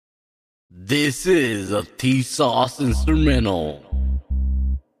This is a T-Sauce instrumental.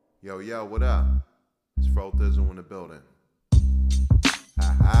 Yo, what up? It's Frothism in the building.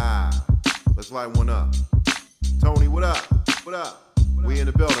 Ha. Let's light one up. Tony, what up? What up? We in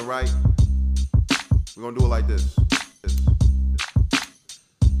the building, right? We're gonna do it like this.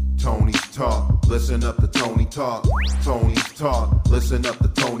 Tony's talk, listen up to Tony talk. Tony's talk, listen up to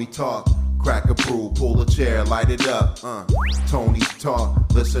Tony talk. Crack a brew, pull a chair, light it up. Tony's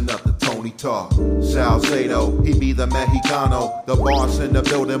talk, listen up to Tony talk. Salcedo, he be the Mexicano. The boss in the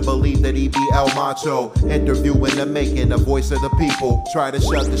building believe that he be El Macho. Interviewing the making, the voice of the people. Try to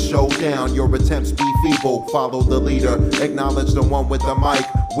shut the show down, your attempts be feeble. Follow the leader, acknowledge the one with the mic.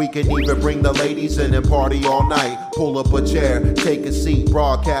 We can even bring the ladies in and party all night. Pull up a chair, take a seat,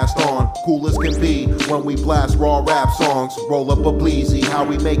 broadcast on. Cool as can be when we blast raw rap songs. Roll up a bleezy, how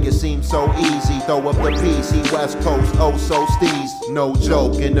we make it seem so easy. Throw up the PC, West Coast, oh so steez. No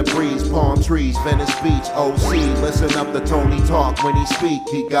joke, in the breeze, palm trees, Venice Beach, OC. Listen up to Tony talk when he speak.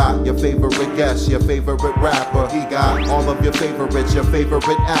 He got your favorite guest, your favorite rapper. He got all of your favorites, your favorite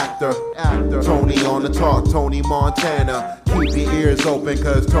actor. Tony on the talk, Tony Montana. Keep your ears open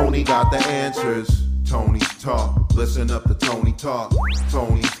cause Tony got the answers. Tony's talk, listen up to Tony talk.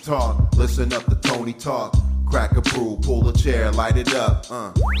 Tony's talk, listen up to Tony talk. Crack a brew, pull a chair, light it up.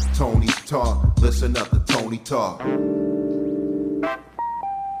 Tony's talk, listen up to Tony talk.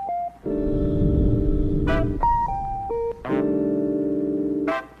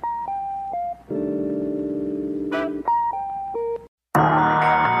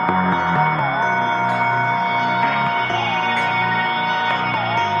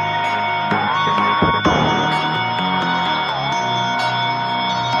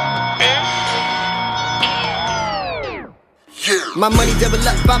 My money double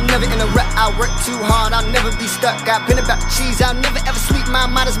up, I'm never in a rut. I work too hard, I'll never be stuck. I've been about the cheese, I'll never ever sleep. My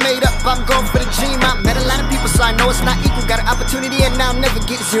mind is made up, I'm going for the dream. I met a lot of people, so I know it's not equal. Got an opportunity and I'll never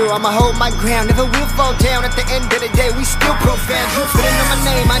get zero. I'ma hold my ground, never will fall down. At the end of the day, we still profound. You putting on my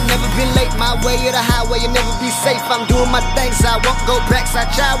name, I never been late. My way or the highway, you'll never be safe. I'm doing my thing, so I won't go back. So I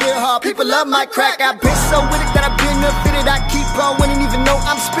try real hard, people love my crack. I've been so with it that I've been unfitted. I keep on winning even though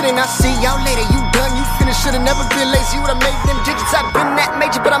I'm spitting. I see y'all later, you done, you finished. Should've never been lazy, you would've made them digits. I've been that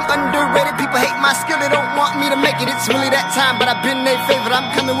major, but I'm underrated. People hate my skill, they don't want me to make it. It's really that time, but I've been their favorite. I'm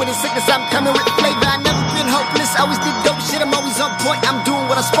coming with a sickness, I'm coming with flavor. I never been hopeless, always did dope shit. I'm always on point, I'm doing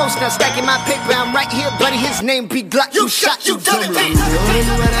what I'm supposed to. Now stacking my paper, I'm right here, buddy. His name be Glock. You shot, you done it. I'm doing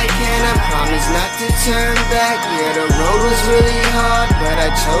what I can, I promise not to turn back. Yeah, the road was really hard, but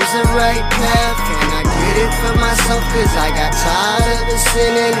I chose the right path. And I did it for myself, cause I got tired of the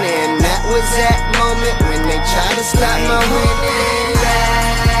sinning. And that was that moment when they tried to stop my winning.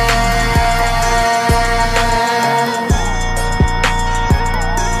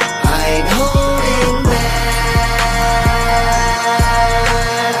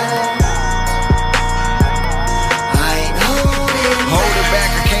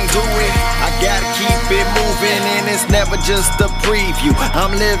 And it's never just a preview,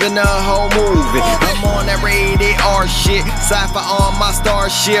 I'm living a whole movie. I'm on that rated R shit, sci-fi on my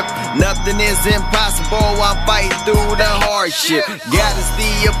starship. Nothing is impossible, I'm fighting through the hardship. Gotta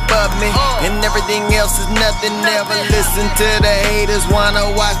stay above me, and everything else is nothing. Never listen to the haters,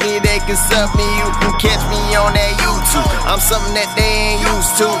 wanna watch me, they can sub me. You can catch me on that YouTube, I'm something that they ain't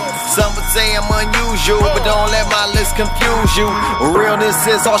used to. Some would say I'm unusual, but don't let my list confuse you. Realness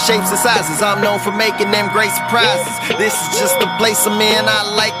is all shapes and sizes, I'm known for making them great surprises. This is just the place I'm in.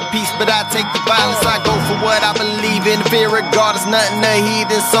 I like the peace, but I take the violence. I go for what I believe in. Fear of God is nothing to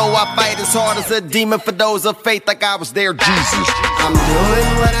heed, and so I fight as hard as a demon for those of faith, like I was there, Jesus. I'm doing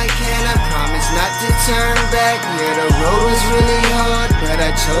what I can, I promise not to turn back. Yeah, the road was really hard, but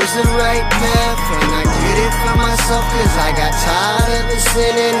I chose the right path. And I did it for myself, cause I got tired of the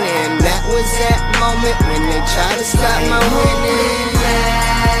sinning. And that was that moment when they tried to stop my winning.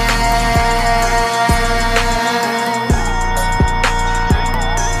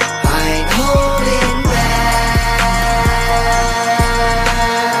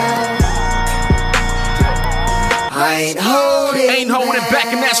 Ain't holding back,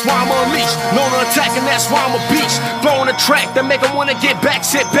 and that's why I'm unleashed. No attack, and that's why I'm a beast. Flowing the track that make them wanna get back.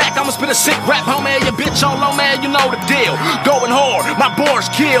 Sit back, I'ma spit a sick rap, homie. Your bitch on low, man, you know the deal. Going hard, my bars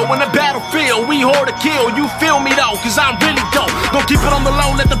kill. When the battlefield, we hard to kill. You feel me though, cause I'm really dope. Don't keep it on the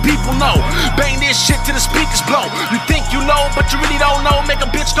low, let the people know. Bang this shit till the speakers blow. You think you know, but you really don't know. Make a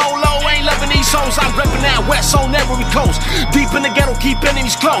bitch go low, ain't loving these souls. I'm reppin' that west on every coast. Deep in the ghetto, keep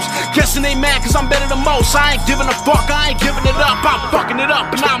enemies close. Guessing they mad cause I'm better than most. I ain't giving a fuck, I ain't giving it up. I'm fucking it up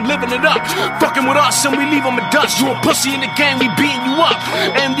and I'm living it up. Fucking with us and we leave them in dust. You a pussy in the game, we beating you up.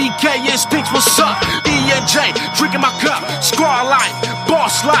 MDK instincts, what's up? E&J, drinking my cup. Squad life,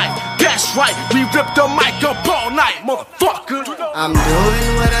 boss life. That's right, we rip the mic up all night, motherfucker. I'm doing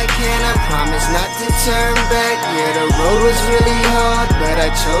what I can, I promise not to turn back. Yeah, the road was really hard, but I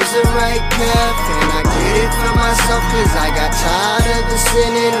chose the right path. And I did it for myself cause I got tired of the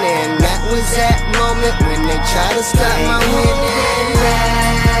sinning. And that was that moment when they tried to stop my winning.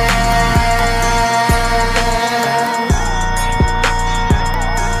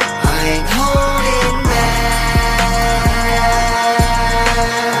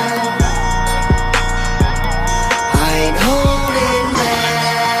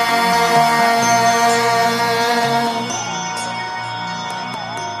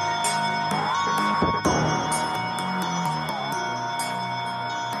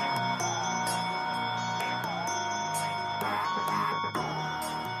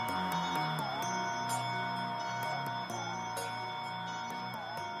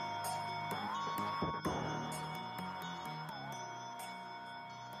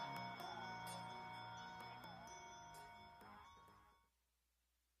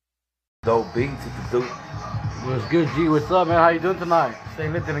 Dope beats at the Duke. What's good, G? What's up, man? How you doing tonight?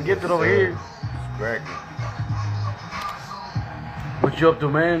 Staying lit and gifted over here. Correct. What you up to,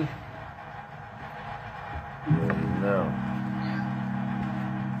 man? No.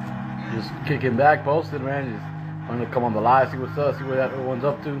 Just kicking back, posting, man. Just wanting to come on the live, see what's up, see what everyone's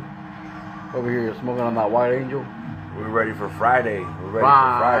up to. Over here smoking on that White Angel. We're ready for Friday. We're ready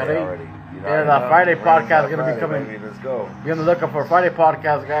for Friday already. You know, yeah, that Friday podcast is gonna be coming. Baby, let's go. Be on the lookout for a Friday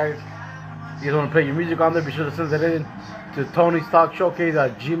podcast, guys. If you guys want to play your music on there, be sure to send it in to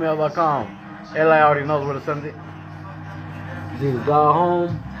Tony'sTalkShowcase@gmail.com. Eli already knows where to send it. Dude, got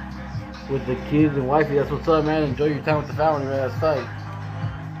home with the kids and wifey. That's what's up, man. Enjoy your time with the family, man. That's tight.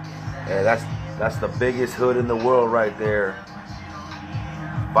 Yeah, that's the biggest hood in the world right there.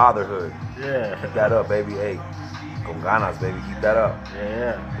 Fatherhood. Yeah. Keep that up, baby. Hey, con ganas, baby. Keep that up.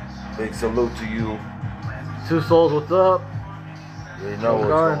 Yeah. Big salute to you. Two Souls, what's up? You know what's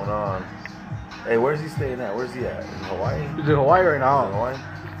going on. Hey, where's he staying at? Where's he at? In Hawaii? He's in Hawaii right now. In Hawaii?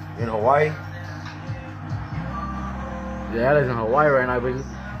 In Hawaii? Yeah, he's in Hawaii right now, but he's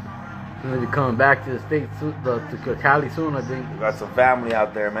gonna be coming back to the States, to Cali soon, I think. We got some family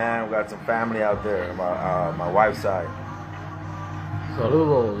out there, man. We got some family out there. My wife's side.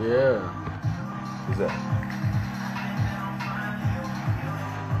 Saludos, yeah. Who's that?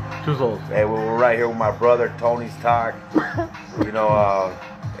 Two Souls. Hey, we're right here with my brother, Tony's Talk. You know,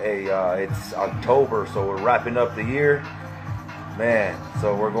 it's October, so we're wrapping up the year. Man,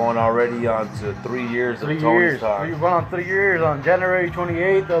 so we're going already on to 3 years of Tony's Talk. We're going on 3 years. On January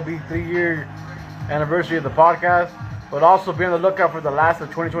 28th, there'll be 3-year anniversary of the podcast. But also be on the lookout for the last of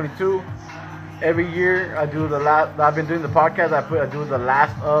 2022. Every year I do the last. I've been doing the podcast. I do the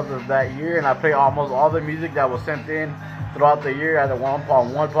last of that year, and I play almost all the music that was sent in throughout the year on one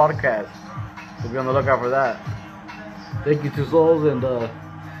podcast. So be on the lookout for that. Thank you, Two Souls, and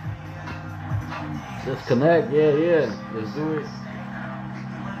let's connect. Yeah, let's do it.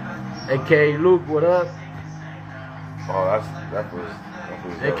 AKA Luke, what up? Oh, that was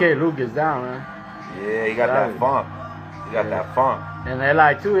AKA Luke is down, man. Yeah, he got that funk. He got that funk. And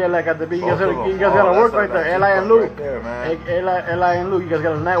Eli too. Eli got the beat. You guys gotta work right there. Eli and Luke. Right there, man. Eli and Luke. You guys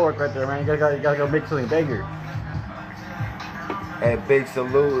got a network right there, man. You guys gotta make something bigger. And big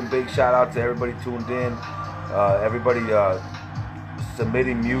salute and big shout out to everybody tuned in. Everybody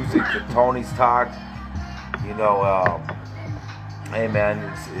submitting music to Tony's Talk. You know, hey man,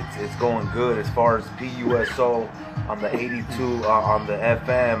 it's going good as far as PUSO on the 82 on the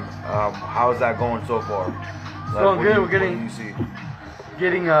FM. How's that going so far? It's going good. We're getting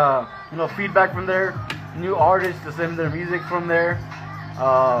feedback from there. New artists to send their music from there.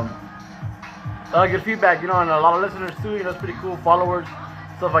 Good feedback, and a lot of listeners too. It's pretty cool. Followers,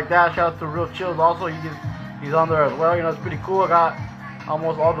 stuff like that. Shout out to Real Chills also. He's on there as well. It's pretty cool. I got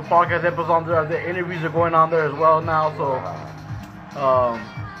almost all the podcast episodes on there. The interviews are going on there as well now. So,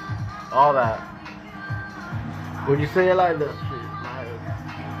 all that. Would you say it like this?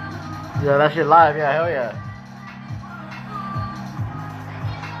 Yeah, that shit live. Yeah, hell yeah.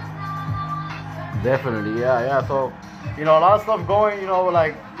 Definitely, yeah. So, a lot of stuff going.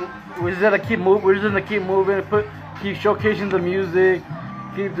 We're just gonna keep moving. We're just gonna keep moving. Keep showcasing the music.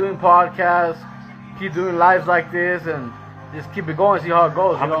 Keep doing podcasts. Keep doing lives like this, and just keep it going. See how it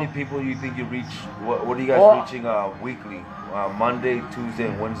goes. How many people do you think you reach? What are you guys reaching weekly? Monday, Tuesday,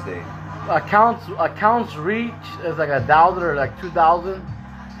 and Wednesday. accounts reach is like 1,000 or like 2,000,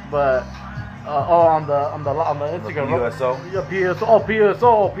 but on the Instagram. PSO? Yeah,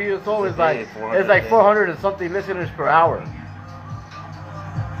 PSO is like it's like 400 and something listeners per hour.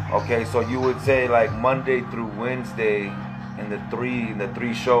 Okay, so you would say like Monday through Wednesday, in the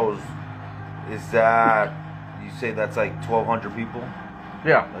three shows, is that you say that's like 1,200 people?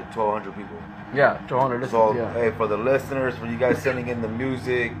 Yeah, like 1,200 people. Yeah, 200 listeners. So yeah. hey, for the listeners, for you guys sending in the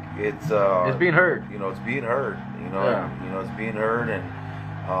music, it's being heard. You know, it's being heard. You know, Yeah. it's being heard, and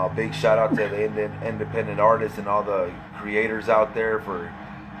big shout out to the independent artists and all the creators out there for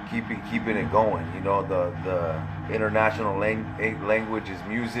keeping it going. You know, the international language is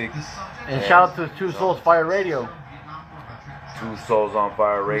music. And shout out to Two Souls Fire Radio. Two Souls on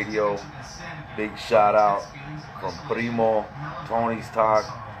Fire Radio. Big shout out from Primo, Tony's Talk,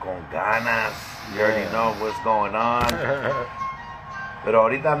 con ganas. You already know what's going on. Pero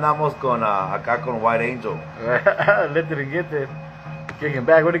ahorita andamos acá con White Angel. Let it get there. Kicking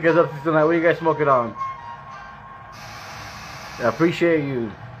back. What are you guys up to tonight? What are you guys smoking on? I appreciate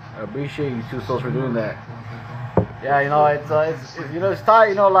you. I appreciate you, Two Souls, for doing that. Yeah, you know, it's tight.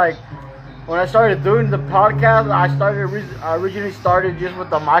 You know, like when I started doing the podcast, I originally started just with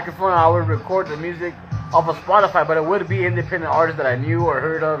the microphone. I would record the music off of Spotify, but it would be independent artists that I knew or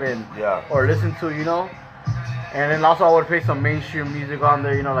heard of and or listened to, you know. And then also I would play some mainstream music on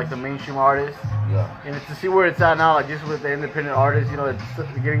there, you know, like the mainstream artists. Yeah. And to see where it's at now, like just with the independent artists, you know, it's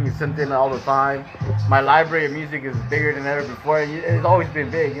getting sent in all the time. My library of music is bigger than ever before. It's always been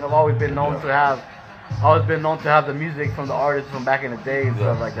big, you know. I've always been known to have the music from the artists from back in the day and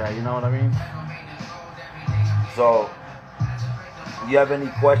stuff like that. You know what I mean? So, you have any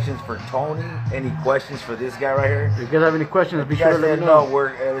questions for Tony? Any questions for this guy right here? If you guys have any questions, be you sure to let me know.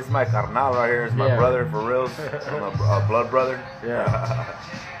 This is my carnal right here. It's my brother for reals. I'm a blood brother. Yeah.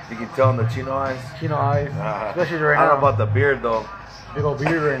 You can tell him the chino eyes. Chino eyes. Especially right now. I don't know about the beard though. Big old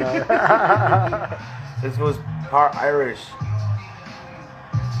beard right now. This was part Irish.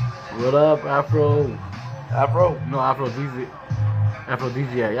 What up, Afro? Afro? No,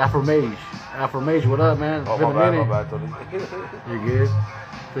 Aphrodisiac. Afro Mage, what up, man? Oh, It's been a minute. my bad. You're good.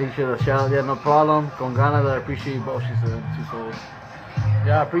 Thanks for the shout out. Yeah, no problem. Con ganas, I appreciate you both, she said. Two Souls.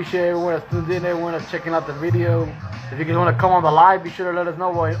 Yeah, I appreciate everyone that's tuned in, everyone that's checking out the video. If you guys want to come on the live, be sure to let us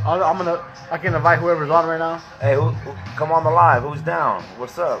know. Boy, I can invite whoever's on right now. Hey, who come on the live? Who's down?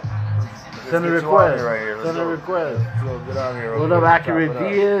 What's up? Send a request. Right here. Send a request. Let's go get out here. What up, Accurate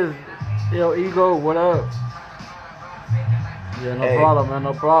Diaz? Yo, Ego, what up? Yeah, no problem, man,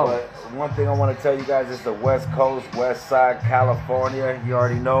 no problem. But one thing I want to tell you guys is the West Coast, West Side, California. You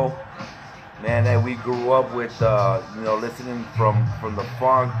already know, man, that we grew up with, listening from the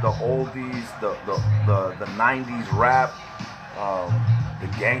funk, the oldies, the 90s rap, the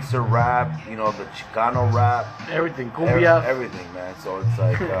gangster rap, you know, the Chicano rap. Everything, cumbia. Everything, man. So it's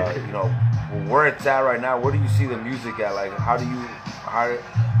like, where it's at right now, where do you see the music at? Like,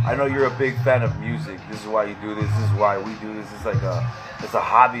 I know you're a big fan of music. This is why you do this. This is why we do this. It's like it's a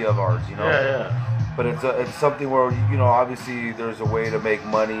hobby of ours, you know. Yeah. But it's something where, you know, obviously there's a way to make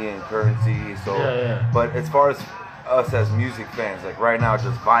money and currency. So, but as far as us as music fans, like right now,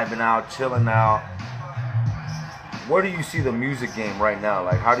 just vibing out, chilling out. Where do you see the music game right now?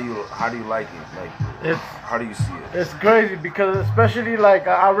 Like, how do you like it? Like, how do you see it? It's crazy because especially like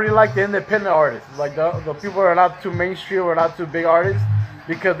I really like the independent artists, like the people who are not too mainstream or not too big artists,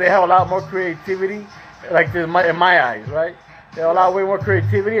 because they have a lot more creativity. Like in my eyes, right? They have a lot way more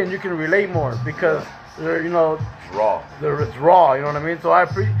creativity, and you can relate more because they're, you know, it's raw. It's raw. You know what I mean? So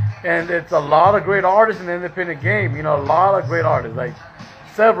and it's a lot of great artists in the independent game. You know, a lot of great artists, like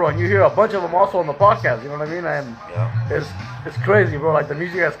several, and you hear a bunch of them also on the podcast. You know what I mean? And it's crazy, bro. Like the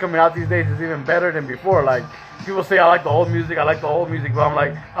music that's coming out these days is even better than before. Like people say I like the old music, but I'm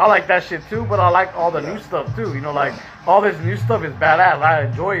like, I like that shit too, but I like all the new stuff too. You know, like all this new stuff is badass. I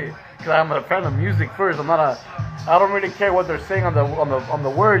enjoy it because I'm a fan of music first. I don't really care what they're saying on the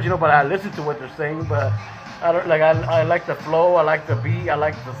words, you know, but I listen to what they're saying. But I like the flow, I like the beat, I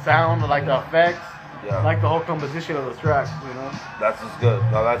like the sound, I like the effects. Yeah. I like the whole composition of the tracks, you know. That's just good.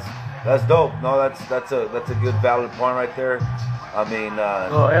 No, that's dope. No, that's a good valid point right there. I mean,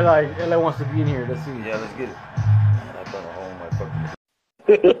 Eli wants to be in here. Let's see. Yeah, let's get it. Man, I brought home my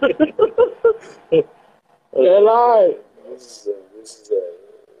fucking. Eli. This is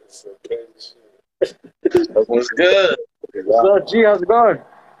some crazy shit. What's good? What's up, G? How's it going?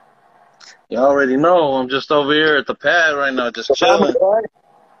 You already know. I'm just over here at the pad right now, just chilling.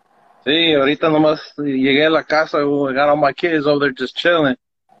 Sí, ahorita nomás llegué a la casa. I got all my kids over there just chilling.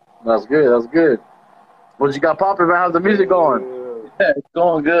 That's good. What you got popping, man? How's the music going? It's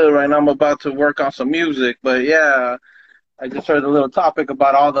going good right now. I'm about to work on some music, but yeah, I just heard a little topic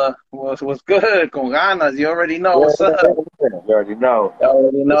about all the what's good, con ganas. You already know Yeah, what's up. you already know. You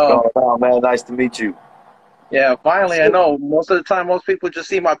already What's know. going on, man? Nice to meet you. Yeah, finally, I know. Most of the time, most people just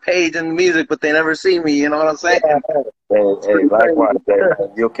see my page and music, but they never see me. You know what I'm saying? Hey, likewise. Hey,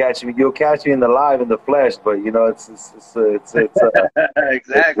 you'll catch me. You'll catch me in the live, in the flesh. But you know, Exactly.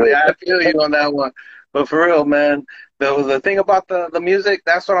 I feel you on that one. But for real, man, the thing about the music,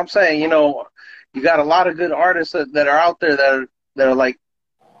 that's what I'm saying. You know, you got a lot of good artists that are out there that are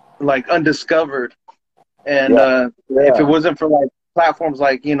like undiscovered. And if it wasn't for like platforms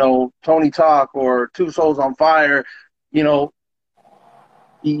like, you know, Tony Talk or Two Souls on Fire, you know,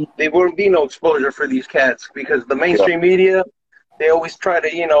 there wouldn't be no exposure for these cats because the mainstream media, they always try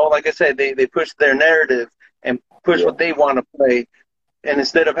to, you know, like I said, they push their narrative and push what they want to play. And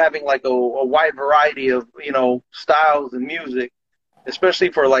instead of having like a wide variety of, you know, styles and music, especially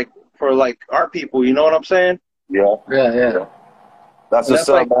for like our people, you know what I'm saying? Yeah. That's what's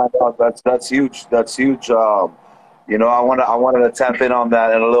up, man. That's huge. That's huge. You know, I wanted to tap in on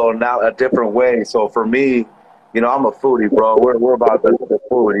that in a different way. So for me, you know, I'm a foodie, bro. We're about the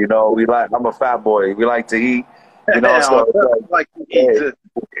food. You know, I'm a fat boy. We like to eat. You know, so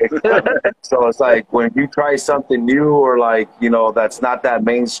so it's like when you try something new or like, you know, that's not that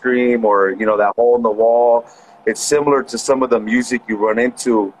mainstream or, you know, that hole in the wall, it's similar to some of the music you run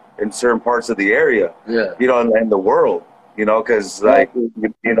into in certain parts of the area, you know, and the world, you know, because like,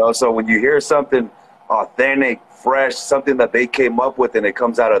 you know, so when you hear something authentic, fresh, something that they came up with and it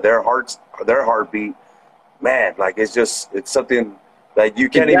comes out of their hearts, their heartbeat, man, like it's something that you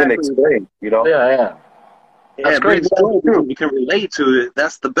can't even explain, you know? Yeah, that's great. You can relate to it.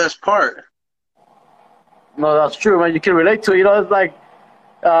 That's the best part. No, that's true, man. You can relate to it. You know, it's like,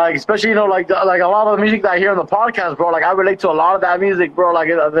 especially, you know, like a lot of the music that I hear on the podcast, bro. Like, I relate to a lot of that music, bro. Like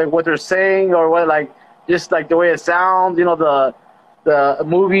what they're saying or what, like, just like the way it sounds. You know, the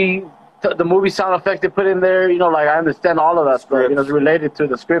movie sound effect they put in there. You know, like I understand all of that stuff. You know, it's related to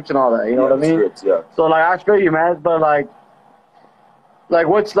the scripts and all that. You know what I mean? Scripts, yeah. So like, I feel you, man. But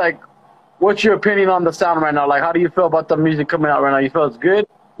what's your opinion on the sound right now? Like, how do you feel about the music coming out right now? You feel it's good?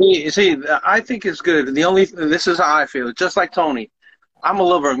 See, I think it's good. This is how I feel. Just like Tony, I'm a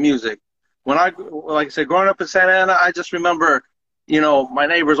lover of music. Like I said, growing up in Santa Ana, I just remember, you know, my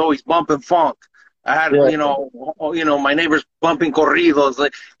neighbors always bumping funk. I had, you know, my neighbors bumping corridos.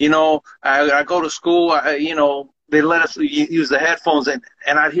 Like, you know, I go to school, you know, they let us use the headphones and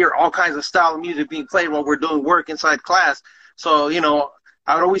I'd hear all kinds of style of music being played while we're doing work inside class. So, you know,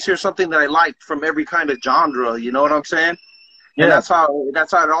 I would always hear something that I liked from every kind of genre. You know what I'm saying? Yeah. And that's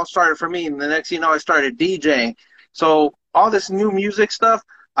how it all started for me. And the next thing you know, I started DJing. So all this new music stuff,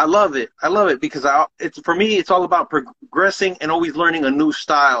 I love it. I love it because for me, it's all about progressing and always learning a new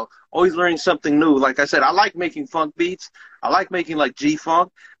style, always learning something new. Like I said, I like making funk beats. I like making like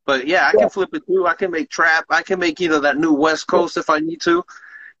G-funk. But yeah, I can flip it too. I can make trap. I can make, you know, that new West Coast if I need to.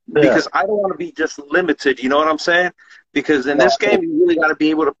 Because I don't want to be just limited. You know what I'm saying? Because in this game, you really got to be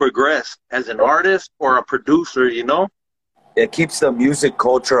able to progress as an artist or a producer, you know? It keeps the music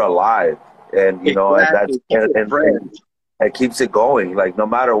culture alive. And, you know, and it keeps it going. Like, no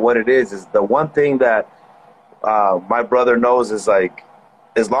matter what it is the one thing that my brother knows is, like,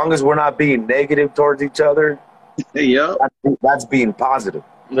 as long as we're not being negative towards each other, that's being positive.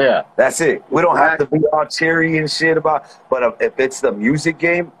 Yeah. That's it. We don't have to be all cheery and shit but if it's the music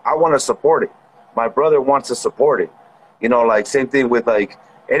game, I want to support it. My brother wants to support it. You know, like, same thing with, like,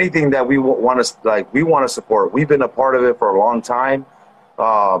 anything that we want to support. We've been a part of it for a long time.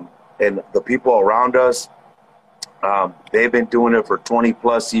 And the people around us, they've been doing it for 20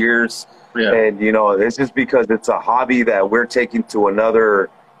 plus years. Yeah. And, you know, it's just because it's a hobby that we're taking to another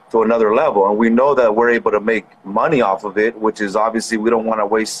level. And we know that we're able to make money off of it, which is obviously we don't want to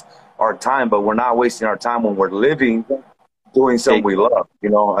waste our time, but we're not wasting our time when we're living, doing something we love, you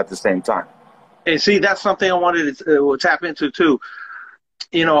know, at the same time. And see, that's something I wanted to tap into too.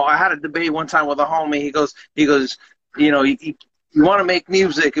 You know, I had a debate one time with a homie. He goes, you know, you want to make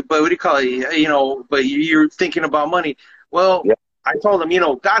music, but what do you call it? You know, but you're thinking about money. Well, I told him, you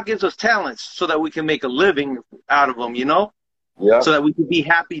know, God gives us talents so that we can make a living out of them, you know? Yeah. So that we can be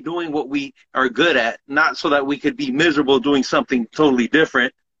happy doing what we are good at, not so that we could be miserable doing something totally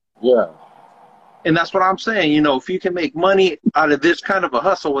different. Yeah. And that's what I'm saying. You know, if you can make money out of this kind of a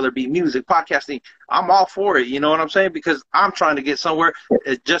hustle, whether it be music, podcasting, I'm all for it. You know what I'm saying? Because I'm trying to get somewhere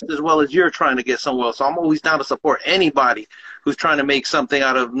just as well as you're trying to get somewhere. So I'm always down to support anybody who's trying to make something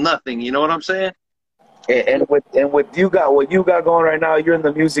out of nothing. You know what I'm saying? And with what you got going right now, you're in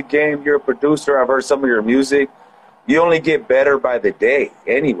the music game. You're a producer. I've heard some of your music. you only get better by the day,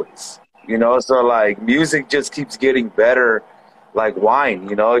 anyways. You know, so like music just keeps getting better, like wine.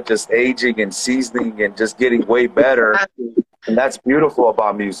 You know, just aging and seasoning and just getting way better, and that's beautiful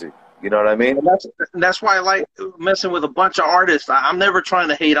about music. You know what I mean? And that's why I like messing with a bunch of artists. I'm never trying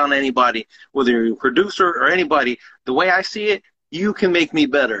to hate on anybody, whether you're a producer or anybody. The way I see it, you can make me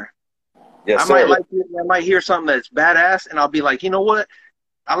better. Yes, I sir. I might hear something that's badass, and I'll be like, you know what?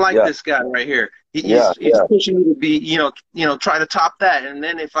 I like Yeah. this guy right here. He's Yeah. pushing me to be, try to top that. And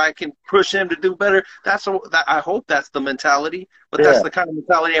then if I can push him to do better, I hope that's the mentality. But that's Yeah. the kind of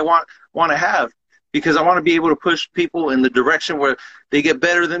mentality I want to have, because I want to be able to push people in the direction where they get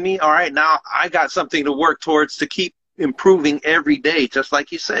better than me. All right, now I got something to work towards to keep improving every day, just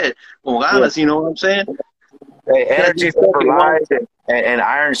like you said. Well, honest, you know what I'm saying? Hey, energy's never lies, and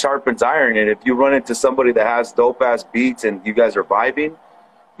iron sharpens iron. And if you run into somebody that has dope ass beats and you guys are vibing,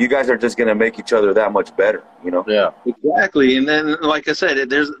 you guys are just gonna make each other that much better. You know? Yeah. Exactly. And then, like I said,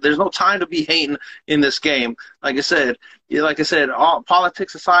 there's no time to be hating in this game. Like I said, all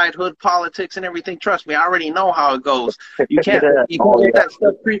politics aside, hood politics and everything. Trust me, I already know how it goes. You can't let that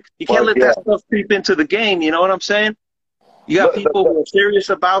stuff creep. You can't let that stuff creep into the game. You know what I'm saying? You got people who are serious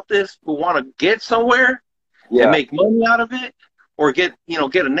about this, who want to get somewhere and make money out of it, or get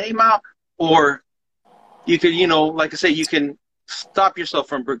a name out, or you could, like I say, you can stop yourself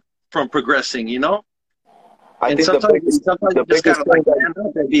from progressing. I think sometimes you just gotta thing stand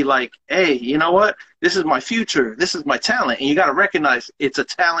up and be like, hey, you know what? This is my future. This is my talent. And you got to recognize it's a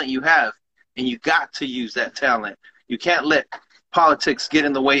talent you have, and you got to use that talent. You can't let politics get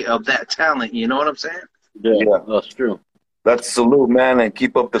in the way of that talent. You know what I'm saying? Yeah, that's true. That's salute, man, and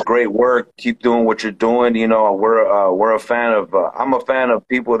keep up the great work. Keep doing what you're doing. You know, we're a fan of. I'm a fan of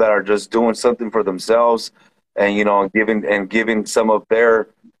people that are just doing something for themselves, and giving some of their,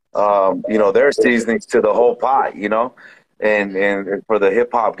 their seasonings to the whole pot. And for the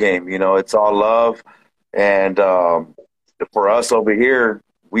hip hop game, it's all love, and for us over here,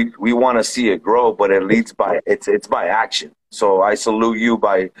 we want to see it grow, but it's by action. So I salute you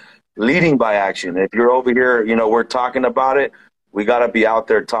by leading by action. If you're over here, we're talking about it. We got to be out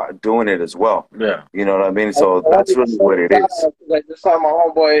there doing it as well. Yeah. You know what I mean? So that's really what it is. Like just saw my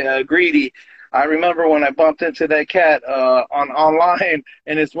homeboy Greedy. I remember when I bumped into that cat online,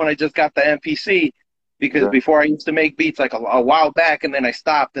 and it's when I just got the MPC. Because before I used to make beats like a while back, and then I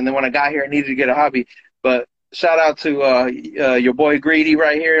stopped. And then when I got here, I needed to get a hobby. But shout out to your boy Greedy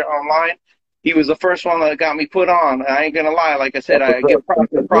right here online. He was the first one that got me put on. I ain't gonna lie. Like I said, I give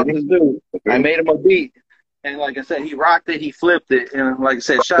props due. I made him a beat, and like I said, he rocked it. He flipped it, and like I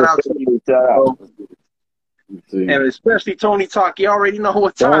said, shout out to you. And especially Tony Talk. You already know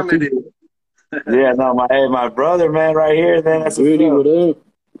what time it is. Yeah, no, my brother, man, right here. Then that's Really, what up?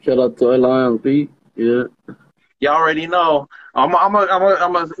 Shout out to LIMP. Yeah. You already know. I'm a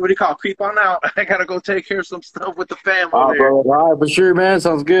what do you call it? Creep on out. I gotta go take care of some stuff with the family. All right, for sure, man.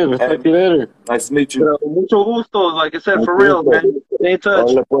 Sounds good. We'll talk to you later. Nice to meet you. Mucho gusto, like I said, for real, man. Stay in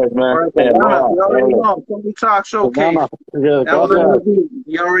touch. Pues, man. All right, you already know. Tony Talk Showcase. Yeah,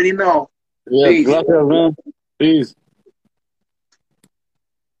 You already know. yeah, Peace. gracias, man. Peace.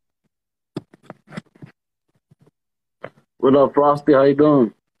 What up, Frosty? How you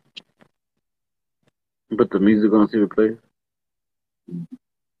doing? Put the music on, see if it plays.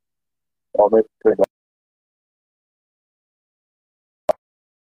 All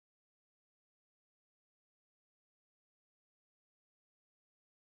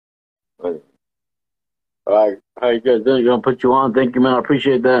right, how you guys doing? Gonna put you on. Thank you, man. I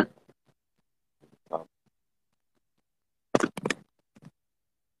appreciate that. All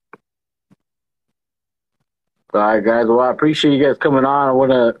right, guys. Well, I appreciate you guys coming on.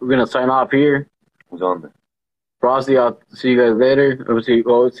 We're gonna sign off here. Who's on there? Frosty, I'll see you guys later. Let's see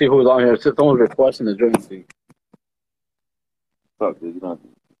who's on here. Someone's requesting the join seat. Fuck, dude, you don't have to.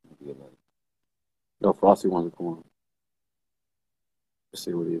 No, Frosty wants to come on. Let's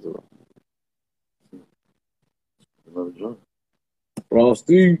see what he's about. Another joint.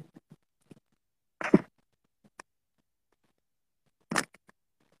 Frosty.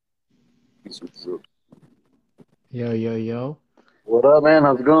 Yo. What up, man?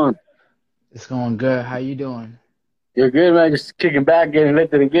 How's it going? It's going good. How you doing? You're good, man. Just kicking back, getting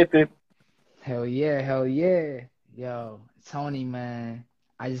lifted and gifted. Hell yeah. Yo, Tony, man.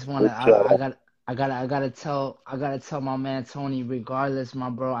 I just gotta tell my man Tony, regardless, my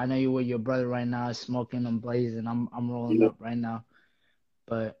bro. I know you with your brother right now, smoking and blazing. I'm rolling up right now.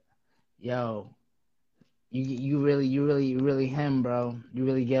 But yo, you really him, bro. You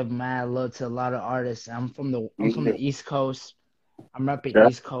really give mad love to a lot of artists. I'm from the East Coast. I'm repping Yeah.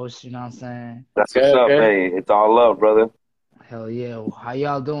 East Coast. You know what I'm saying? That's what's up, hey. It's all love, brother. Hell yeah. How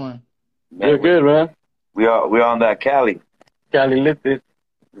y'all doing? Man, good, man. We on that Cali. Cali lifted.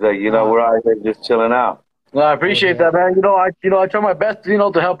 Like, we're out here just chilling out. Well, I appreciate that, man. I try my best,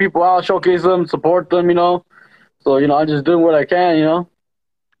 to help people out, showcase them, support them, So, I'm just doing what I can,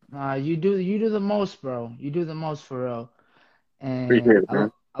 You do the most, bro. You do the most for real. Appreciate And it,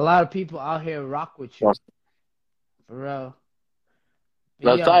 man. a lot of people out here rock with you. For real.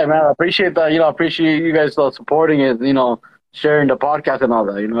 But That's tight, man. I appreciate that. I appreciate you guys supporting it, sharing the podcast and all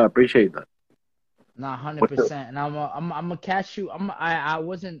that. I appreciate that. Nah, 100%. And I'm gonna catch you. I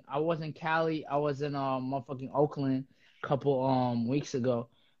wasn't Cali. I was in motherfucking Oakland a couple weeks ago.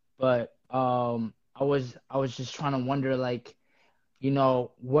 But I was just trying to wonder, like,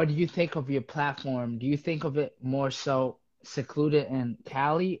 what do you think of your platform? Do you think of it more so secluded in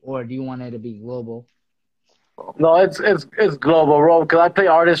Cali, or do you want it to be global? No, it's global, bro. Because I play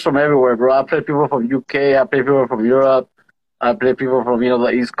artists from everywhere, bro. I play people from UK. I play people from Europe. I play people from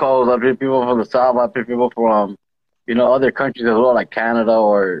the East Coast. I play people from the South. I play people from other countries as well, like Canada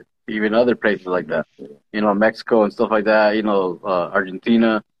or even other places like that. Mexico and stuff like that.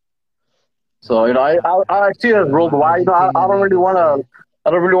 Argentina. So I see it as worldwide. I don't really want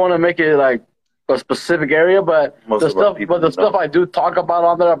to make it like a specific area, but the stuff I do talk about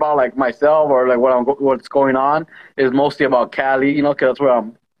on there about like myself or like what's going on is mostly about Cali. Because that's where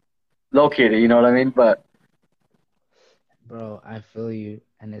I'm located. You know what I mean? But bro, I feel you,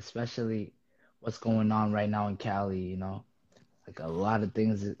 and especially what's going on right now in Cali. Like a lot of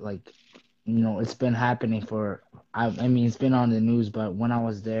things, like it's been happening for. I mean, it's been on the news, but when I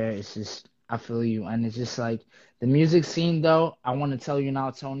was there, it's just. I feel you, and it's just like the music scene, though. I want to tell you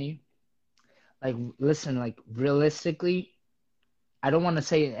now, Tony. Like, listen, like realistically, I don't want to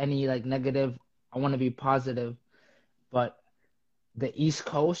say any like negative. I want to be positive, but the East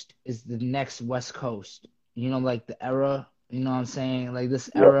Coast is the next West Coast. Like the era. You know what I'm saying? Like this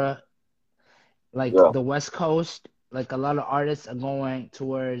era, like the West Coast. Like a lot of artists are going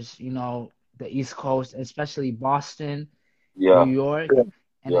towards the East Coast, especially Boston, New York,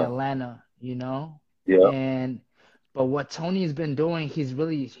 and Atlanta. But what Tony's been doing, he's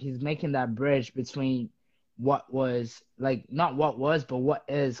making that bridge between what was like not what was, but what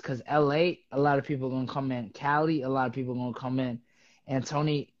is. Because LA, a lot of people are gonna come in. Cali, a lot of people are gonna come in. And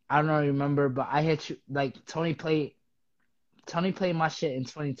Tony, I don't know, remember, but I hit you like Tony played my shit in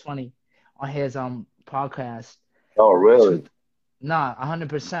 2020 on his podcast. Oh really? Nah,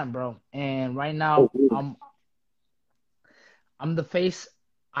 100%, bro. And right now, I'm the face.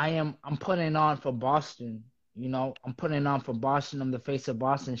 I'm putting on for Boston. I'm putting on for Boston. I'm the face of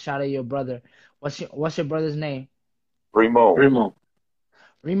Boston. Shout out your brother. What's your brother's name? Primo.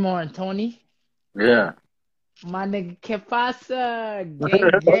 Remo and Tony? Yeah. My nigga, que pasa?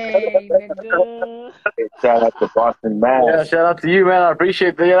 Gang, nigga. Shout out to Boston, man. Yeah, shout out to you, man. I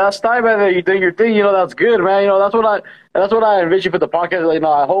appreciate that. Yeah, that's time, man. That you doing your thing. That's good, man. That's what I envision for the podcast.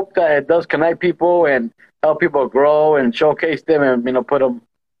 I hope that it does connect people and help people grow and showcase them and put them,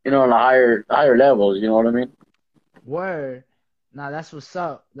 on a higher levels. You know what I mean? Word. Nah, that's what's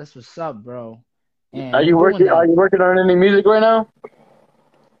up. That's what's up, bro. And Are you working on any music right now?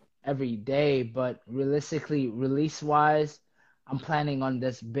 Every day, but realistically, release-wise, I'm planning on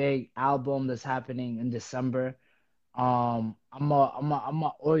this big album that's happening in December. I'm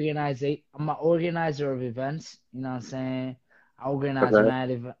a organizer of events. You know what I'm saying? I organize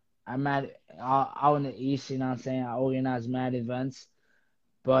I'm out in the East. You know what I'm saying? I organize mad events,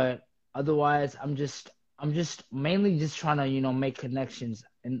 but otherwise, I'm just mainly just trying to make connections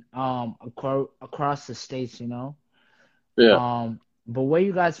and across the states. Yeah. But where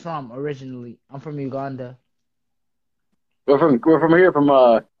you guys from originally? I'm from Uganda. We're from here, from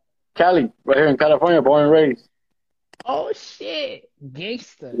Cali, right here in California, born and raised. Oh shit,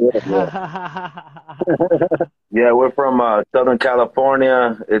 gangster. Yeah, we're from Southern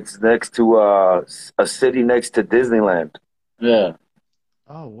California. It's next to a city next to Disneyland. Yeah.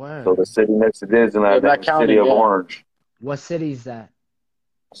 Oh wow. So the city next to Disneyland is the city of Orange. What city is that?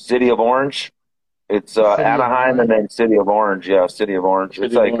 City of Orange. It's Anaheim and then City of Orange. Yeah, City of Orange.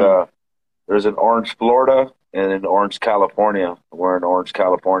 It's like there's an Orange, Florida, and an Orange, California. We're in Orange,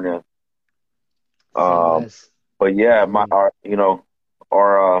 California. But yeah,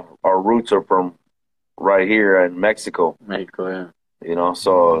 our roots are from right here in Mexico. Mexico, yeah.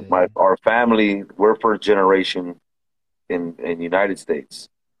 So our family, we're first generation in United States.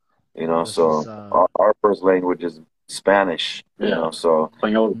 So our first language is Spanish. So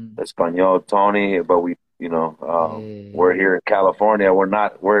Espanol, Tony, but we We're here in California. We're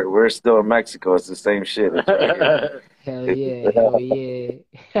not. We're still in Mexico. It's the same shit. It's right here. Hell yeah, hell yeah.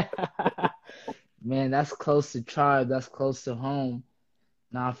 Man, that's close to tribe. That's close to home.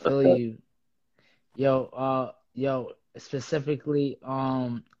 Now I feel you. Yo, specifically,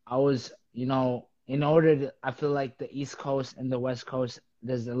 I was, in order to, I feel like the East Coast and the West Coast,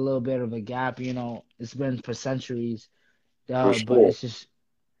 there's a little bit of a gap, it's been for centuries, For but sure.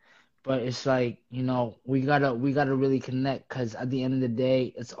 it's like, we gotta really connect, because at the end of the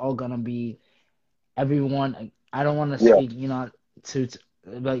day, it's all gonna be everyone. I don't want to Yeah. speak, to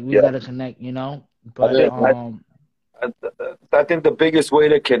like, we Yeah. gotta connect, I but think I think the biggest way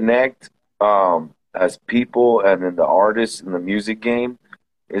to connect as people and then the artists in the music game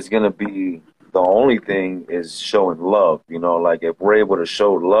is gonna be the only thing is showing love. Like if we're able to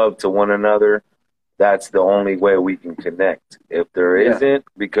show love to one another, that's the only way we can connect. If there isn't,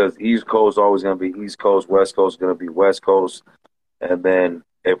 because East Coast always gonna be East Coast, West Coast gonna be West Coast, and then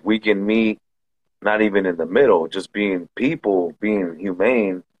if we can meet, not even in the middle, just being people, being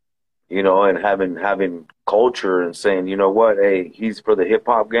humane, and having culture and saying, you know what, hey, he's for the hip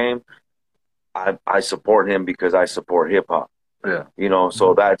hop game. I support him because I support hip hop. Yeah.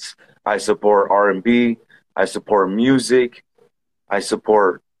 So that's I support R&B, I support music, I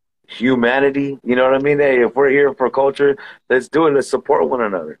support humanity. You know what I mean? Hey, if we're here for culture, let's do it. Let's support one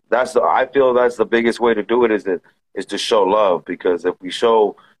another. I feel that's the biggest way to do it is to show love, because if we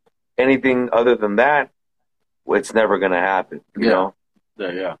show anything other than that, it's never gonna happen. You know?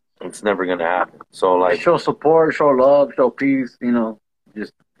 Yeah. It's never gonna happen. So like show support, show love, show peace.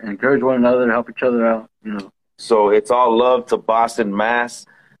 Just encourage one another, help each other out. so it's all love to Boston, Mass.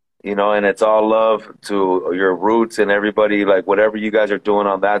 And it's all love to your roots and everybody, like whatever you guys are doing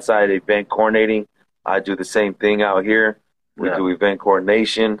on that side, event coordinating. I do the same thing out here. We do event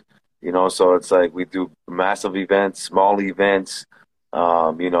coordination, so it's like we do massive events, small events.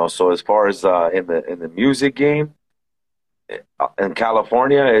 So as far as in the music game in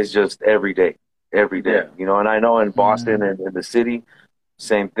California, it's just every day. And I know in Boston and in the city,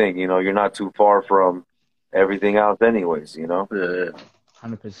 same thing. You're not too far from everything else, anyways.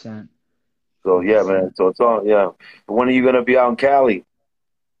 100%. So yeah, man. So it's all When are you gonna be out in Cali?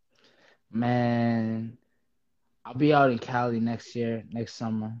 Man, I'll be out in Cali next year, next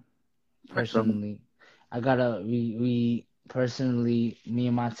summer. Personally, we personally, me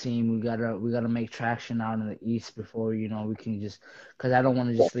and my team, we gotta make traction out in the East before we can just, because I don't want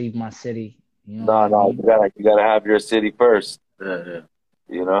to just leave my city. You know what I No, mean? you gotta have your city first. Yeah.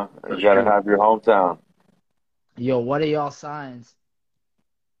 You gotta have your hometown. Yo, what are y'all signs?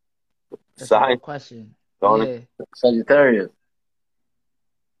 That's a Sign, good question. Tony. Yeah. Sagittarius.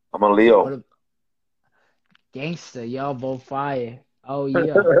 I'm a Leo. What a gangster, y'all both fire. Oh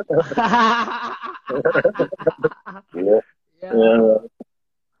yeah. Yeah. Yeah.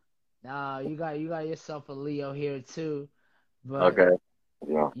 Nah, you got yourself a Leo here too. But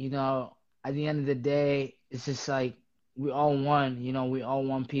Yeah. At the end of the day, it's just like we all one, we all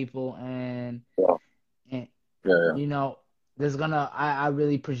one people, and and there's I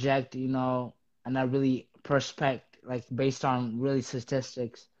really project, and I really perspect, like, based on really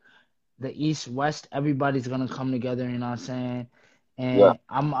statistics, the East West, everybody's gonna come together, you know what I'm saying? Yeah. And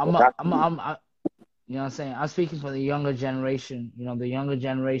I, you know what I'm saying? I'm speaking for the younger generation, the younger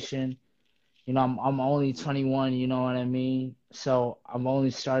generation. I'm only 21, you know what I mean? So I've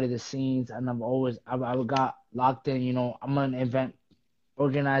only started the scenes, and I've got locked in, I'm an event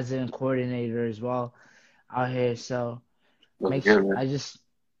organizer and coordinator as well out here. So make sure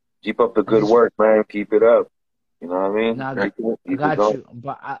Keep up the good work, man. Keep it up. You know what I mean? I Keep it got going. you.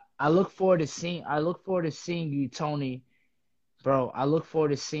 But I look forward to seeing you, Tony, bro. I look forward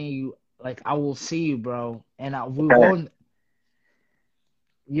to seeing you. Like, I will see you, bro. And we won't,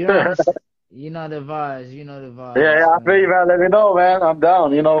 you know the vibes. You know the vibes. Yeah, I feel you, man. Let me know, man. I'm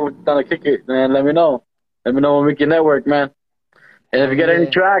down. Trying to kick it, man. Let me know. Let me know when we can network, man. And if you get any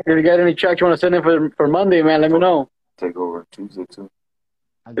tracks you want to send in for Monday, man, let me know. Take over Tuesday too.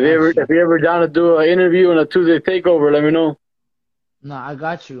 If you're ever down to do an interview on a Tuesday takeover, let me know. No, I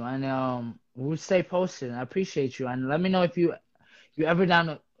got you, and we'll stay posted. I appreciate you, and let me know if you ever down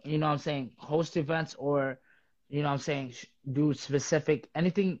to, what I'm saying, host events, or what I'm saying, do specific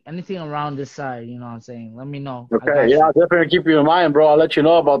anything around this side. You know what I'm saying. Let me know. Okay, yeah, I'll definitely keep you in mind, bro. I'll let you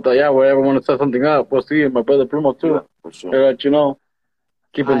know about that. Yeah, wherever want to set something up, we'll see. My brother Primo too. Yeah, for sure. I'll let you know.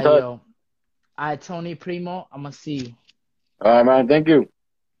 Keep in touch. All right, Tony Primo, I'm gonna see you. All right, man. Thank you.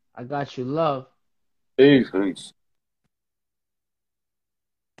 I got you. Love. Peace. Peace.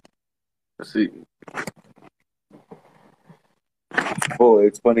 Let's see. Oh,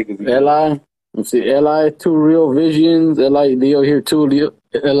 it's funny because Airline. Let's see, Li, two real visions. Li, Leo here too. Leo,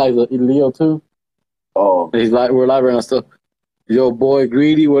 Leo too. Oh, He's like, we're live right now still. Yo, boy,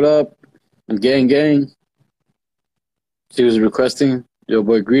 greedy, what up? Gang, gang. She was requesting. Yo,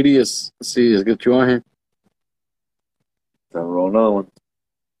 boy, greedy. Let's see, let's get you on here. time to roll another one.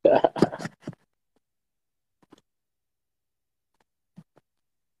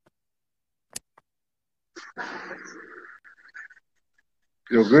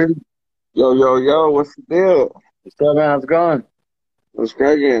 Yo, greedy. Yo, what's the deal? What's up, man? How's it going? What's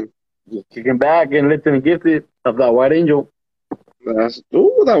cracking? Just kicking back and lifting and gifted of that white angel.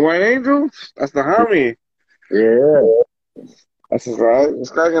 That white angel? That's the homie. Yeah. That's his right.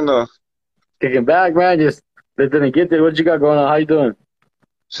 What's cracking though? Kicking back, man. Just lifting and gifted. What you got going on? How you doing?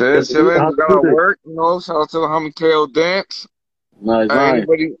 Shit, chilling. Got to work, Shout out to the homie KO Dance. Nice, Hey, nice.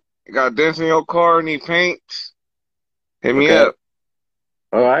 anybody got dents in your car, need paints? Hit me Okay. up.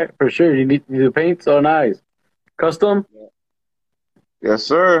 All right, for sure. You need the paint? So nice. Custom? Yes,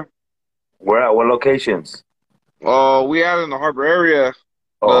 sir. Where at? What locations? We out in the Harbor area.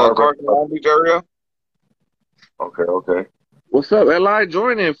 Oh, Car Long Beach area. Okay. What's up, Li?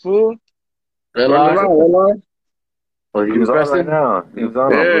 Join in, fool. Li? Li? Well, he was on right now. He was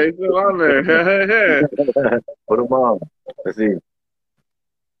on. Yeah, he's still on there. Put him on. Let's see.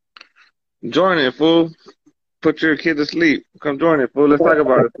 Join it, fool. Put your kid to sleep. Come join it, fool. Let's talk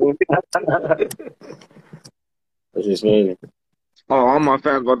about it, fool. That's just me. Oh, all my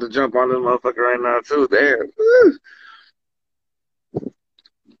fans about to jump on this motherfucker right now, too. Damn. Woo.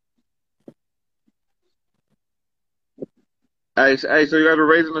 Hey, so you guys were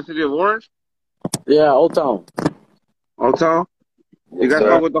raised in the city of Orange? Yeah, Old Town. Old Town? You guys Yes,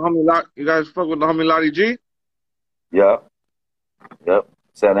 fuck with the homie Lottie G? Yep.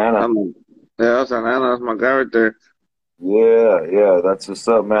 Santa Ana. Yeah, Santa Ana. That's my guy right there. Yeah. That's what's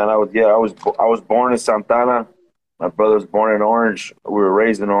up, man. I was born in Santana. My brother was born in Orange. We were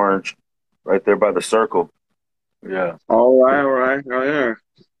raised in Orange, right there by the circle. Yeah. All right. Oh, yeah.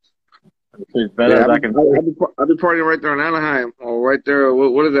 It's better Yeah, back in I'll be partying right there in Anaheim. Or right there.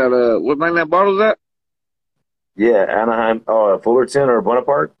 What is that? What night that bottle's at? Yeah, Anaheim. Oh, Fullerton or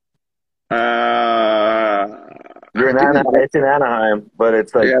Bonaparte? You're in Anaheim. It's in Anaheim, but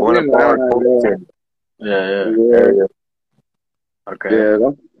it's like Bonaparte, Fullerton. Yeah. Okay.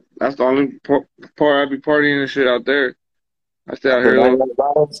 Yeah, that's the only part I be partying and shit out there. I stay out here.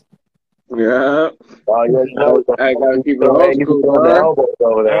 Yeah. Oh, yeah, you know, I gotta keep it old school, the elbows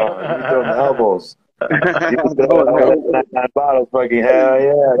over there. You throw the elbows. You can throw the bottles, fucking hell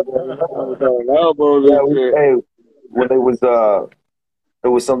yeah. Elbows. Hey, when it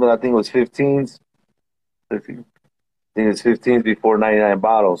was something, I think it was 15s. I think it was 15s before 99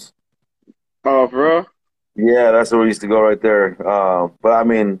 bottles. Oh, for real? Yeah, that's where we used to go right there. But I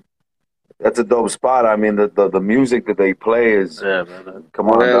mean, that's a dope spot. I mean, the music that they play is come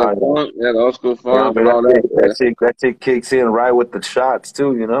on, dog. The old school funk and all that. That shit kicks in right with the shots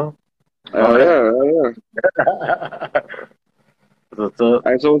too, you know. Oh yeah. What's up?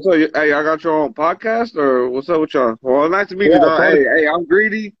 Hey, so what's up? Hey, y'all got your own podcast or what's up with y'all? Well, nice to meet you, dog. Hey, I'm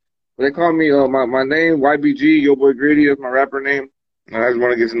Greedy. They call me my name YBG, YoBoyGreedy. That's my rapper name. I just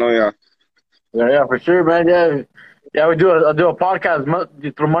want to get to know y'all. Yeah, for sure, man. Yeah. I do a podcast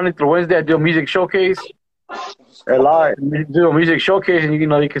through Monday through Wednesday. I do a music showcase. Live. You do a music showcase, and you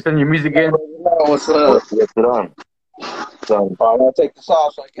can send your music in. What's up? What's it on? I'm gonna take this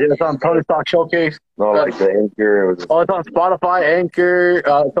off. So It's on Tony Talk Showcase. No, like the Anchor. It's on Spotify, Anchor. It's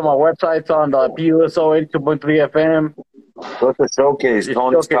on my website. It's on the PUSO 82.3 FM. So it's a showcase.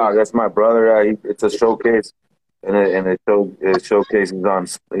 Tony's Talk. That's my brother. It's a showcase, and it showcases on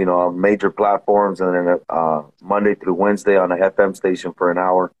major platforms, and then Monday through Wednesday on a FM station for an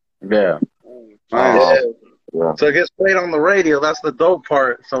hour. Yeah. Nice. Yeah. So it gets played on the radio. That's the dope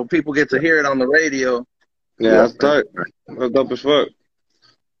part. So people get to hear it on the radio. Yeah, that's tight. That's dope as fuck.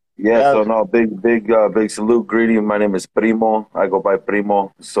 Yeah, so no, big salute, Greedy. My name is Primo. I go by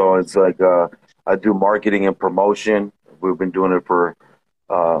Primo. So it's like I do marketing and promotion. We've been doing it for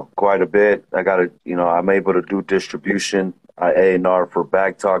quite a bit. I'm able to do distribution, A&R for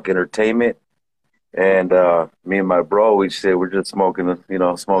Bag Talk Entertainment. And me and my bro, we're just smoking a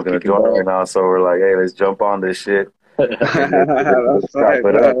joint right now. So we're like, hey, let's jump on this shit. That's right.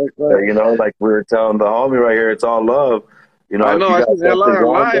 Like we were telling the homie right here, it's all love. I know. I seen that live. I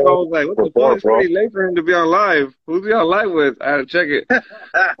was like, what the fuck? It's pretty late for him to be on live. Who's he on live with? I had to check it.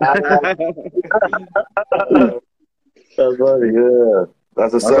 That's funny. Yeah.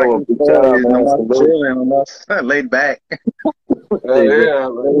 That's a seven. I'm not laid back. Yeah.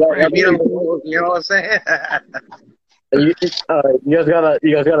 You know what I'm saying? You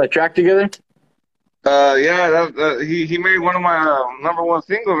guys got a track together? Yeah, he made one of my #1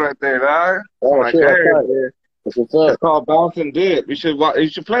 singles right there, dog. Oh Right shit, that's there. right. That's what's up. It's called Bounce and Dip. You should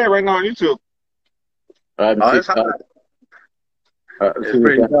play it right now on YouTube. All right, Oh, it's hot. It's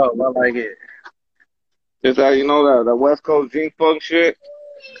pretty dope. I like it. Just how you know that West Coast G Funk shit.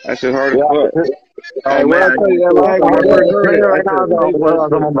 That shit hard as fuck. Oh, Hey, what man. I tell you that live? I'm I gonna heard play it it. right now. I'm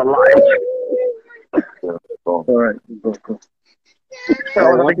on the live. All right. Cool.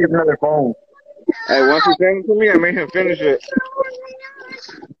 I'm gonna get another phone. Hey, once he sent it to me, I made him finish it.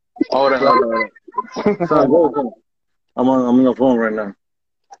 Hold on. Son, go. I'm on the phone right now.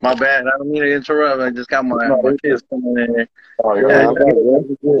 My bad. I don't mean to interrupt. I just got my kids coming in here. Oh, Yeah.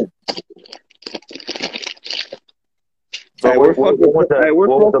 So Hey, we're we're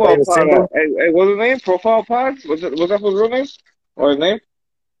Profile Pod. Hey, what's his name? Profile Pod? Was that his real name? Or his name?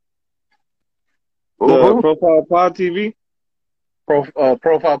 The Profile Pod TV?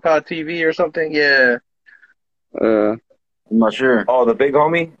 Profile Pod TV or something? Yeah. I'm not sure. Oh, the big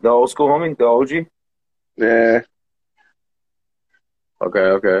homie, the old school homie, the OG. Yeah.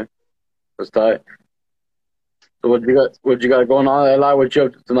 Okay. That's tight. So what you got going on, Eli? What you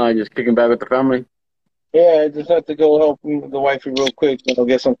up to tonight? Just kicking back with the family? Yeah, I just have to go help the wifey real quick,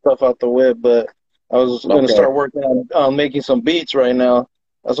 get some stuff out the whip. But I was going to start working on making some beats right now.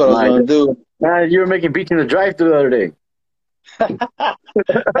 That's what I was going to do. Man, you were making beats in the drive-thru the other day. That's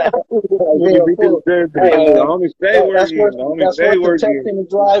protecting and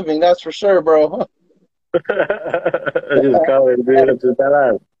driving. That's for sure, bro.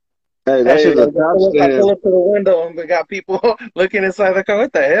 Hey, that shit's a top I pull up to the window and we got people looking inside the car.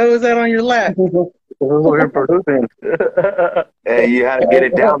 What the hell is that on your lap? We're producing. Hey, you had to get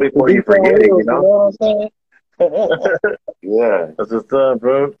it down before you forget it, you know? What I'm saying? Yeah. That's what's up,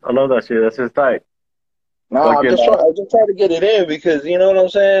 bro. I love that shit. That's just tight. No, I just try to get it in because you know what I'm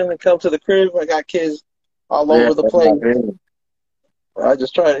saying? When it comes to the crib, I got kids all over the place. I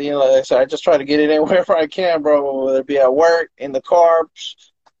just try to, like I said, I just try to get it in wherever I can, bro. Whether it be at work, in the car.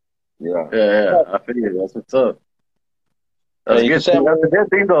 Yeah. I figure that's what's up. That's Yeah, good. That's a good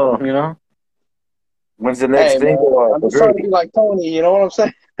thing, though. You know. When's the next thing? I'm just trying to be like Tony. You know what I'm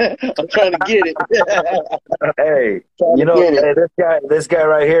saying? I'm trying to get it. Hey, you know, this guy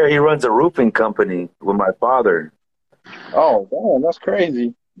right here, he runs a roofing company with my father. Oh, damn, that's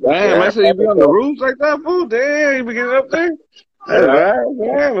crazy. Damn, I said you be on the roofs like that, fool? Damn, you be getting up there? Yeah.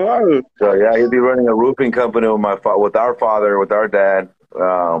 So yeah, he'd be running a roofing company with our father, with our dad.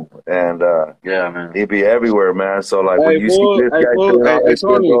 Yeah, man. He'd be everywhere, man. So like when you see this guy doing all this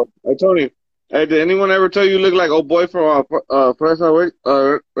shit, Tony. Hey, did anyone ever tell you look like old boy from Frosty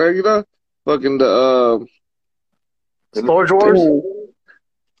regular? Fucking the Storage Wars?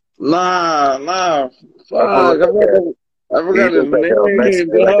 Nah. Fuck, I forgot his name.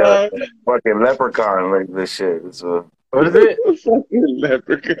 Like a fucking leprechaun, like this shit. What is it? Fucking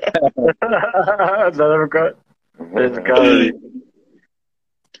leprechaun. The leprechaun. It's comedy.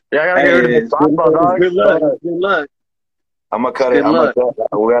 Yeah, I gotta get rid of the softball, dog. Good luck. I'm gonna cut it.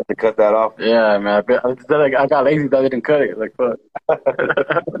 We have to cut that off. Yeah, man. I got lazy that I didn't cut it. Like, fuck. That's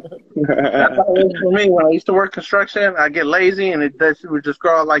how it was for me. When I used to work construction, I get lazy and it would just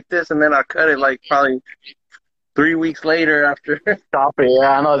grow out like this, and then I cut it like probably 3 weeks later after. Stop it.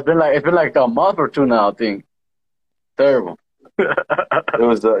 Yeah, I know. It's been like a month or two now, I think. Terrible. It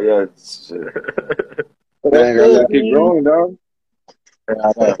was, yeah. It's, gotta keep growing, dog.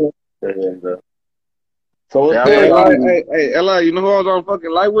 yeah. So hey, Eli, you know who I was on fucking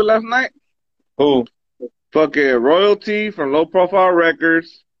live with last night? Who? Fucking Royalty from Low Profile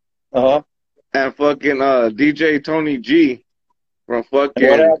Records. Uh-huh. And fucking DJ Tony G from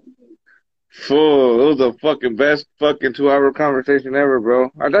fucking Full. It was the fucking best fucking 2-hour conversation ever,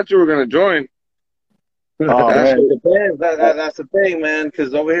 bro. I thought you were gonna join. Oh man, it depends. That's the thing, man.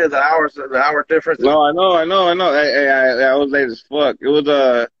 Because over here the hour difference. No, I know. Hey, I was late as fuck. It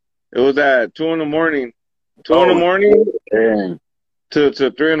was at 2 in the morning. 2 in the morning to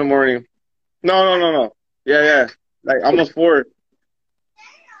 3 in the morning. No. Yeah. Like almost 4.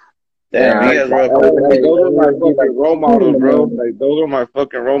 Damn, you guys those are my fucking role models, bro. Like those are my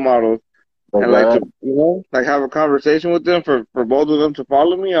fucking role models. And like to, like have a conversation with them for both of them to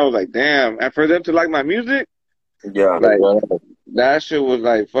follow me. I was like, damn. And for them to like my music, yeah, like that shit was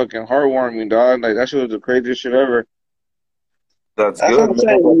like fucking heartwarming, dog. Like that shit was the craziest shit ever. That's good. What I'm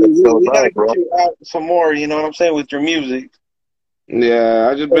saying. We gotta get you out some more. You know what I'm saying with your music. Yeah,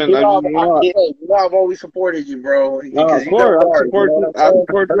 I just been. I've always supported you, bro. No, of course, I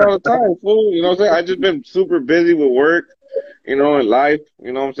support you all the time, fool. You know what I'm saying? I just been super busy with work, you know, in life.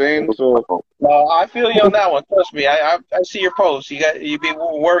 You know what I'm saying? So. No, I feel you on that one. Trust me, I see your posts. You be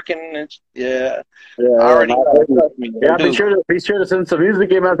working. And, yeah. I already trust me. Yeah, be sure to send some music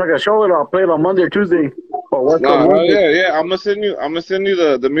game out like a show it. I'll play it on Monday or Tuesday. Or West Coast Wednesday. Yeah. I'm gonna send you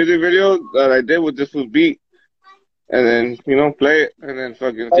the music video that I did with this fool's beat, and then play it, and then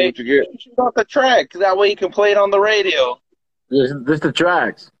fucking see what you get. Shoot off the track. That way you can play it on the radio. Just the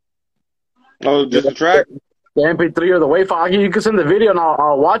tracks. Oh, just the track. The MP3 or the WAV file. You can send the video and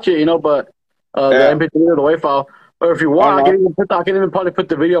I'll watch it. But. The MP3 or the WAV file, or if you want, I can even probably put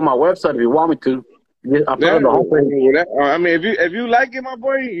the video on my website if you want me to. I'll put it on the homepage. I mean, if you like it, my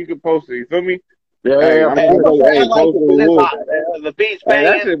boy, you can post it. You feel me? Yeah. The beat's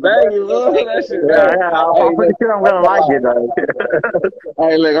banging. That shit banging, bro. That shit banging. Yeah. I'm pretty sure I'm gonna like it.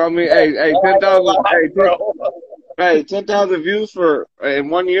 Hey, look, I mean, 10,000 views for in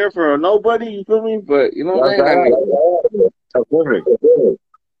 1 year for a nobody. You feel me? But you know what I'm saying? That's perfect.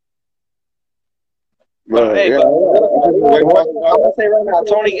 But I'm gonna say right now,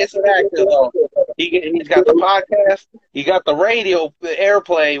 Tony gets it active though. He's got the podcast, he got the radio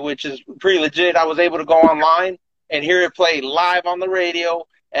airplay, which is pretty legit. I was able to go online and hear it play live on the radio,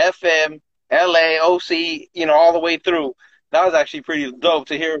 FM, LA, OC, all the way through. That was actually pretty dope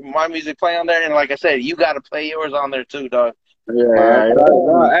to hear my music play on there. And like I said, you got to play yours on there too, dog. Yeah.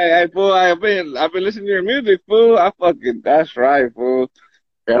 Hey, fool! I've been listening to your music, fool. That's right, fool.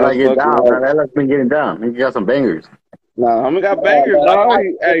 Yeah, like get down, man. That lets me getting down. You got some bangers. Nah, I'm got bangers, dog.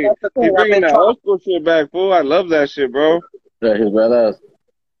 Hey, you bringing that old school shit back, fool. I love that shit, bro. Yeah, he's badass.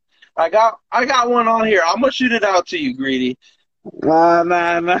 I got one on here. I'm gonna shoot it out to you, Greedy. Nah.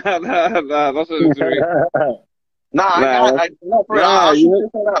 Don't send it to me.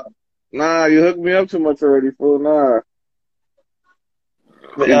 Nah, you hooked me up too much already, fool. Nah.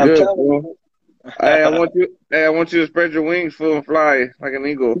 You're good, fool. Hey, I want you to spread your wings, fool, and fly like an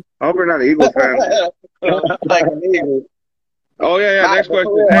eagle. I hope you're not an Eagle fan. Like an eagle. Oh yeah. Next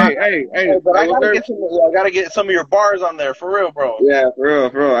question. Hey. But I gotta get some of your bars on there, for real, bro. Yeah,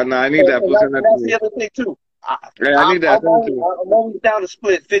 for real. I need that. That's the other thing too. I need that. I'm always down to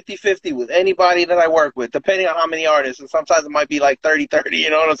split 50-50 with anybody that I work with, depending on how many artists. And sometimes it might be like 30-30,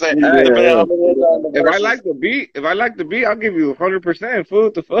 you know what I'm saying? If I like the beat, I'll give you 100%, fool.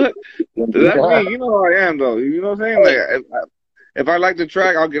 What the fuck? That's me. You know how I am, though. You know what I'm saying? Like, if I like the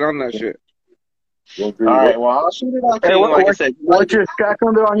track, I'll get on that shit. All right, well, I'll shoot it out to you, like I said. What's your track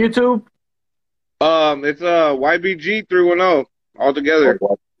under on YouTube? It's YBG 310 all together.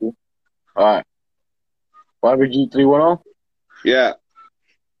 All right. YBG 310? Yeah.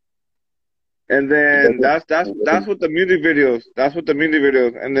 And then that's what the music videos. That's what the music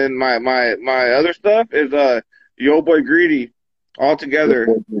videos. And then my other stuff is YoBoyGreedy all together.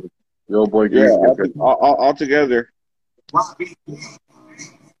 YoBoyGreedy. Yeah, all together.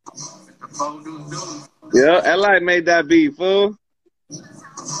 Yeah, Li made that beat, fool.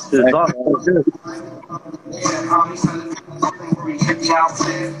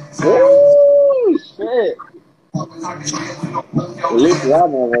 Oh shit. At least that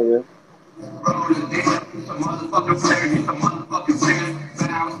motherfucker.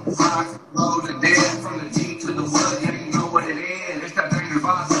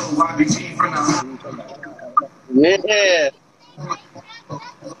 Yeah.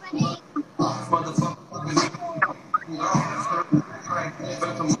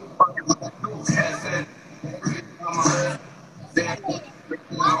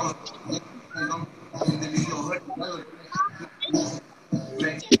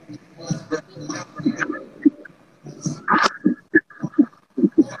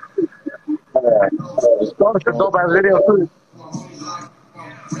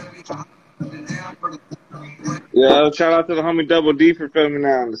 Yeah, shout out to the homie Double D for filming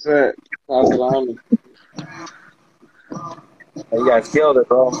that on the set. Shout out to the homie. You guys killed it,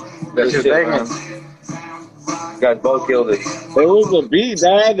 bro. That shit, man. You guys both killed it. It was the beat,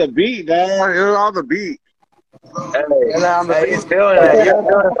 dad. The beat, dad. It was all the beat. Hey, he's feeling it. You're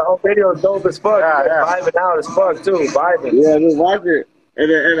feeling it. The whole video is dope as fuck. Yeah. Vibing out as fuck, too. Vibing. Yeah, just watch it.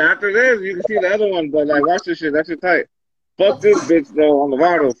 And after this, you can see the other one, but like, watch this shit. That shit tight. Fuck this bitch, though, on the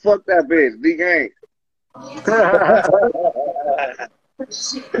bottle. Fuck that bitch. D-Gang.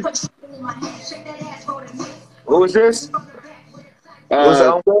 Who is this?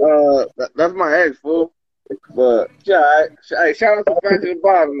 That's my ex, fool. But yeah, hey, shout out to Fat to the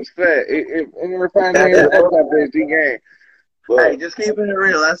Bottom. Fat. If any fan name is that bitch, D-Gang. Hey, just keeping it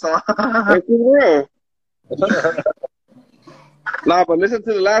real. That's all. Keep it real. Nah, but listen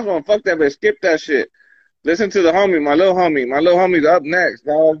to the last one. Fuck that bitch. Skip that shit. Listen to the homie, my little homie. My little homie's up next,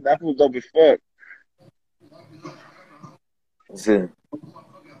 dog. That fool's dope as fuck. See.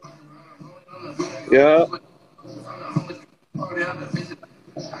 Yeah.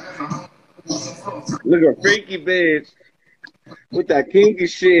 Look at freaky bitch with that kinky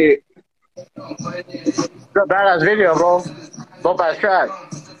shit. It's a badass video, bro. Dope ass track.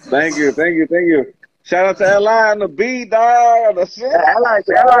 Thank you, thank you, thank you. Shout out to Li on the beat, dog. On the shit. Yeah, Li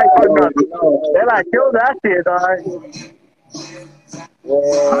killed that shit, dog.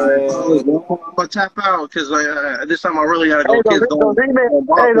 I'm gonna tap out because this time I really gotta go. Hey, the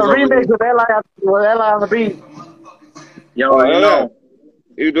remix with Li on the beat. Yo, you know.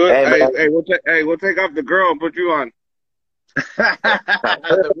 You do it. Hey, we'll take off the girl and put you on.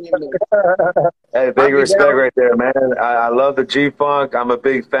 Hey, big respect right there, man. I love the G Funk. I'm a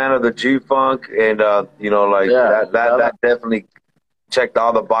big fan of the G Funk, and you know, like that definitely checked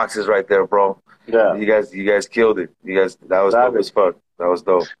all the boxes right there, bro. Yeah, you guys killed it. That was dope as fuck. That was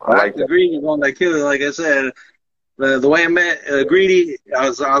dope. I like that. Greedy one that killed it. Like I said, the way I met Greedy, I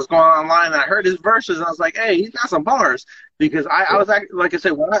was going online and I heard his verses and I was like, hey, he's got some bars. Because I was like I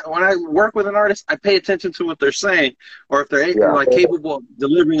said, when I work with an artist, I pay attention to what they're saying or if they're capable of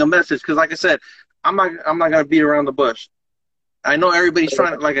delivering a message. Because like I said, I'm not gonna beat around the bush. I know everybody's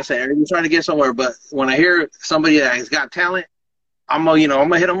trying to, like I said, everybody's trying to get somewhere. But when I hear somebody that has got talent, I'm gonna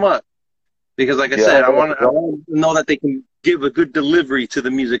hit them up. Because like I said, I want to know that they can give a good delivery to the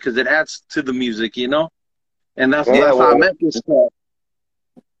music because it adds to the music, you know. And that's how I met this stuff.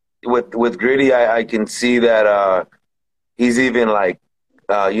 With Greedy, I can see that he's even like,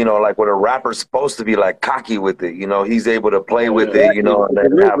 you know, like what a rapper's supposed to be, like cocky with it. You know, he's able to play with it, you know, and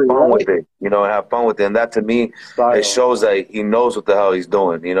have fun with it. You know, and have fun with it. And that to me, it shows that he knows what the hell he's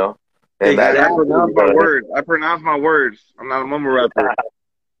doing. You know. And I pronounce my words. I pronounce my words. I'm not a mumble rapper.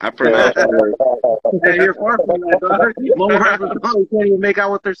 I pronounce my words. Hey, you're far from that, dog. Mumble rappers can't even make out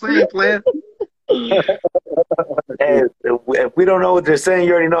what they're saying, plan. Hey, if we don't know what they're saying,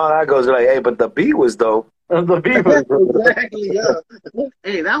 you already know how that goes. They're like, hey, but the beat was dope. The beat was dope. Exactly, yeah.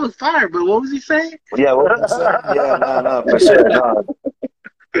 Hey, that was fire, but what was he saying? Yeah, what was he saying? Yeah, no, for sure. No.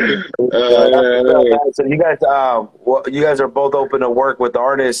 So you guys are both open to work with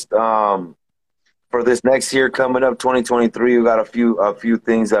artists for this next year coming up, 2023. We got a few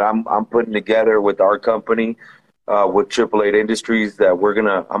things that I'm putting together with our company. With 888 Industries that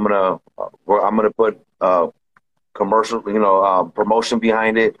I'm gonna put commercial, you know, promotion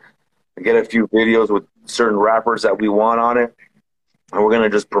behind it, and get a few videos with certain rappers that we want on it, and we're gonna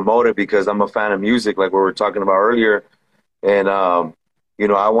just promote it because I'm a fan of music, like we were talking about earlier, and you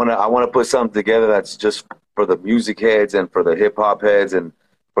know, I wanna put something together that's just for the music heads and for the hip hop heads and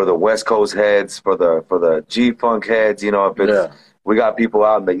for the West Coast heads, for the G Funk heads, you know, if it's we got people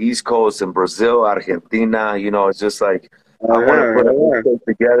out in the East Coast in Brazil, Argentina. You know, it's just like I want to put everything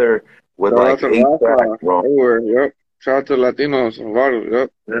together with like 8 tracks, bro. Yep. Shout out to Latinos.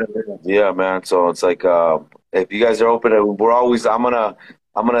 Yep. Yeah, man. So it's like if you guys are open, I'm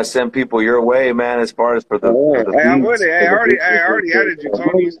gonna send people your way, man. As far as for the, hey, I'm with it. Hey, I already added you,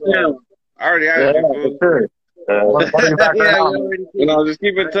 Tony. I already added you. Sure. You know, just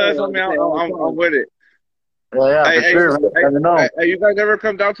keep in touch with me. I'm with it. Yeah, for sure. Hey, you guys ever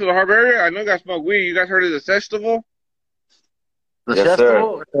come down to the Harbor area? I know you guys smoke weed. You guys heard of the festival? Yes,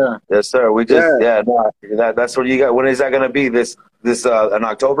 sir. Yeah. Yes, sir. We just that's what you got. When is that gonna be? This in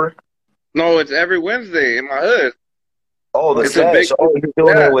October? No, it's every Wednesday in my hood. Oh, the sesh. You're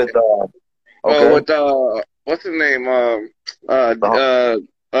doing it with with what's his name?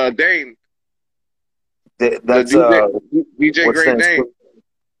 Dane. That's DJ Great Dane.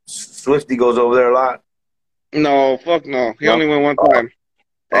 Swifty goes over there a lot. No, fuck no. He only went one time.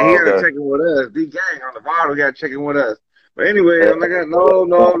 And he had to check in with us. D-Gang on the bottom got to check in with us. But anyway, I'm like, no,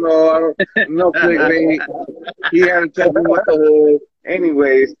 I don't, no clickbait. He had to check in with the hood.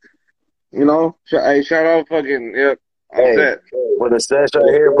 Anyways, you know, hey, shout out fucking, yep. I'm set. With the sesh right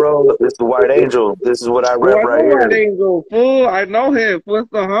here, bro, this is the White Angel. This is what I rep right here. White Angel, fool. I know him. What's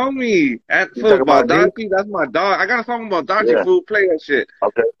the homie? Fool, Baldacci, that's my dog. I got a song about Baldacci, fool. Play that shit.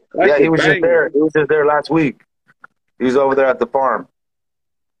 Okay. He was just there. He was just there last week. He was over there at the farm.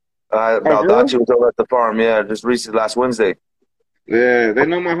 Baldacci was over at the farm, just recently, last Wednesday. Yeah, they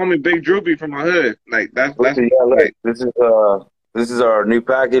know my homie Big Droopy from my hood. Like that's like, this is our new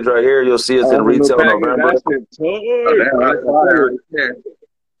package right here. You'll see us in retail in November.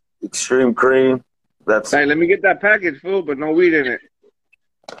 Extreme Cream. Hey, let me get that package, fool, but no weed in it.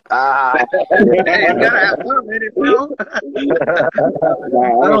 Ah. Hey, you gotta have fun in it, bro.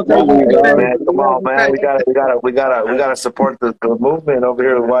 Nah, I I don't don't take fuck with you, dog. Man, come on, man. We gotta support the movement over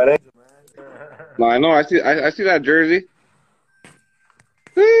here with White Angel. No, I know. I see that jersey.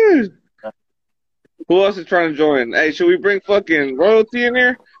 Whew. Who else is trying to join? Hey, should we bring fucking royalty in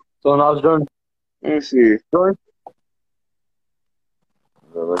here? So now it's join. Let me see. Join.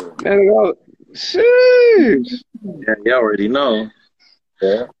 Man, they all, sheesh. Yeah, you already know.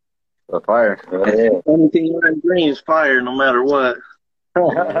 Yeah. The fire. Yeah. Anything you in green is fire, no matter what.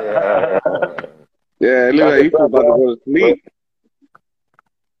 Yeah. Yeah, it look like you about to go to sleep.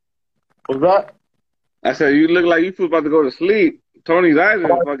 What's that? I said you look like you about to go to sleep. Tony's eyes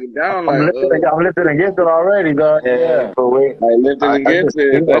are fucking down. I'm Like, lifted and gifted already, dog. Yeah. But wait, I lifted and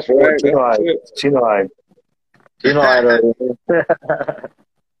gifted. That's right.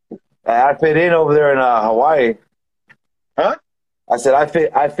 I fit in over there in Hawaii. Huh? I said I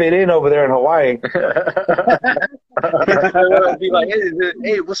fit in over there in Hawaii. Be like,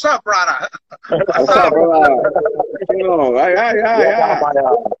 hey, what's up, brother? What's up, bro? You know,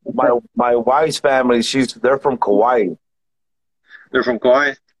 My wife's family, they're from Kauai. They're from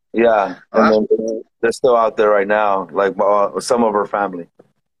Kauai? Yeah, and then they're still out there right now, like some of her family.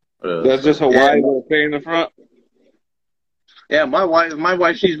 That's just Hawaii with a K in the front. Yeah, my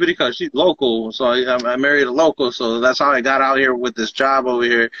wife, she's because she's local, so I married a local, so that's how I got out here with this job over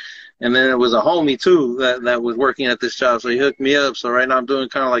here. And then it was a homie too that was working at this job, so he hooked me up. So right now I'm doing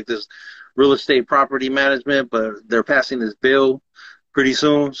kind of like this real estate property management, but they're passing this bill pretty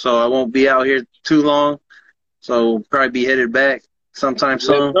soon, so I won't be out here too long. So probably be headed back sometime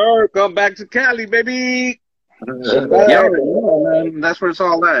soon. Yes, sir. Come back to Cali, baby. Yeah, man. That's where it's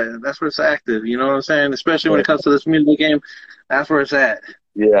all at. That's where it's active. You know what I'm saying? Especially when it comes to this music game, that's where it's at.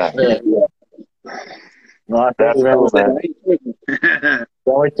 Yeah. No, that's cool, man.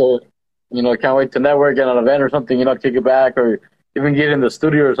 Can't wait to network at an event or something, kick it back or even get in the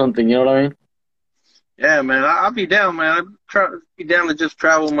studio or something, you know what I mean? Yeah, man, I'll be down, man. I'll be down to just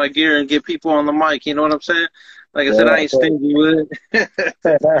travel my gear and get people on the mic, you know what I'm saying? Like I said, I ain't stingy with it.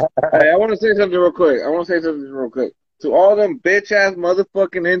 Hey, I want to say something real quick. To all them bitch-ass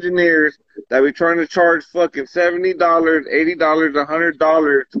motherfucking engineers that be trying to charge fucking $70, $80,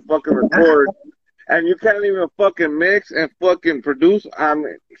 $100 to fucking record, and you can't even fucking mix and fucking produce.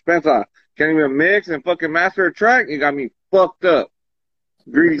 Spencer, can't even mix and fucking master a track. You got me fucked up.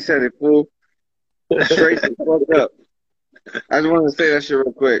 Greedy said it, fool. Straight fucked up. I just wanted to say that shit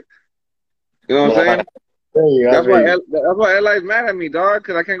real quick. You know what I'm saying? That's why Eli's mad at me, dog,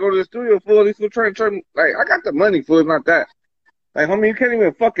 because I can't go to the studio, fool. These fools trying to, like, I got the money, fool. It's not that. Like, homie, you can't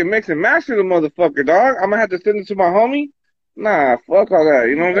even fucking mix and master the motherfucker, dog. I'm going to have to send it to my homie? Nah, fuck all that.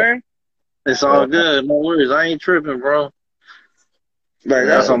 You know what I'm saying? It's all good. No worries. I ain't tripping, bro. Like,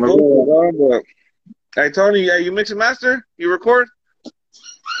 that's on the road, dog. But, hey, Tony, you mix and master? You record?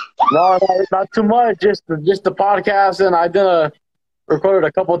 No, not too much. Just the podcast, and I did recorded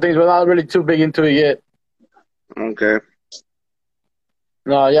a couple of things, but not really too big into it yet. Okay.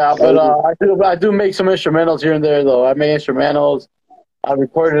 No, yeah, but I do make some instrumentals here and there, though. I make instrumentals. I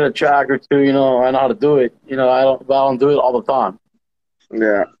recorded a track or two. I know how to do it. I don't do it all the time.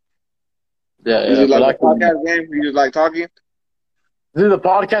 Yeah. Yeah. You just like the podcast game? You just like talking? Do the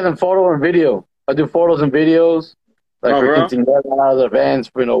podcast and photo and video. I do photos and videos. Like for quinceañeras, events,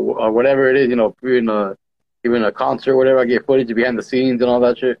 or whatever it is, even a concert, whatever. I get footage behind the scenes and all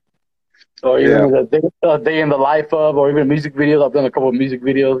that shit. Or even a day in the life of, or even music videos. I've done a couple of music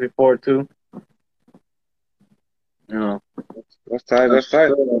videos before too. That's tight.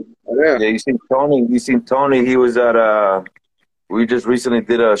 Yeah. You seen Tony. He was at we just recently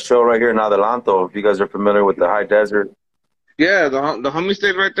did a show right here in Adelanto. If you guys are familiar with the high desert. Yeah, the homie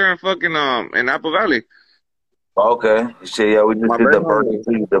stayed right there in fucking in Apple Valley. Okay. Yeah, we just did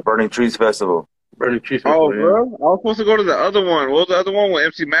the Burning Trees Festival. Burning Trees Festival. Oh, bro. I was supposed to go to the other one. What was the other one with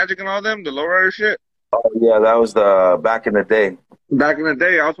MC Magic and all them? The lowrider shit? Oh, yeah, that was the back in the day. Back in the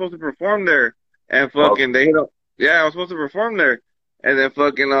day, I was supposed to perform there. And fucking they hit up. Yeah, I was supposed to perform there. And then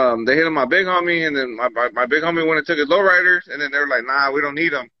fucking they hit up my big homie, and then my big homie went and took his lowriders, and then they were like, nah, we don't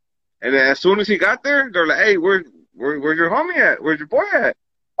need them. And then as soon as he got there, they're like, hey, where's your homie at? Where's your boy at?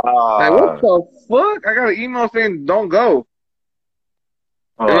 Like, what the fuck? I got an email saying don't go.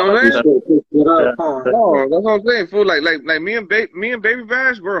 You know what I'm saying? No, that's what I'm saying. Fool, like me and Baby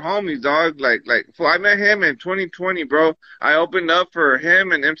Bash, we're homies, dog. Like, fool, I met him in 2020, bro. I opened up for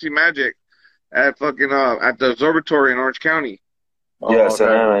him and MC Magic at fucking at the observatory in Orange County. Yeah,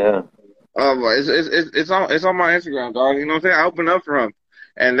 Santa Ana, yeah. It's on my Instagram, dog. You know what I'm saying? I opened up for him,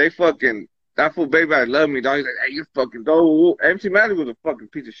 and they fucking That fool baby, I love me, dog. He's like, hey, you're fucking dope. MC Magic was a fucking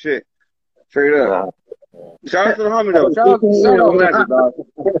piece of shit. Straight up. Shout out to the homie though. Shout out Magic, dog.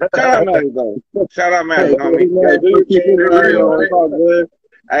 Shout out Magic though. Shout out Magic, homie. It's all good.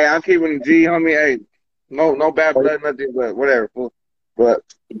 Hey, I'm keeping the G, homie. Hey, no bad blood, nothing, but whatever, fool. But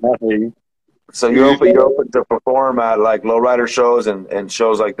so you're open to perform at like lowrider shows and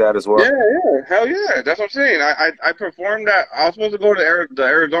shows like that as well? Yeah, hell yeah. That's what I'm saying. I performed that. I was supposed to go to the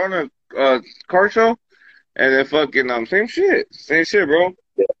Arizona car show, and then fucking same shit, bro.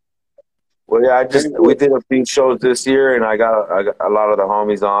 Yeah. Well, yeah, we did a few shows this year, and I got a lot of the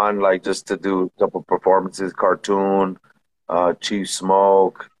homies on, like just to do a couple performances, Cartoon, Chief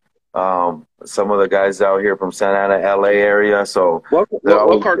Smoke, some of the guys out here from Santa Ana, LA area. So what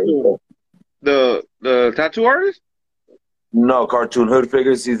Cartoon? The tattoo artist? No, Cartoon Hood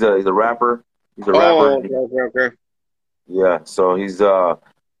Figures. He's a rapper. He's a rapper. Okay. Yeah, so he's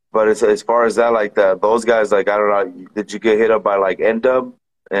but as far as that, like those guys, like I don't know, did you get hit up by like N-Dub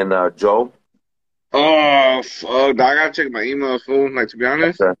and Joe? Oh, fuck. I gotta check my emails, fool. Like, to be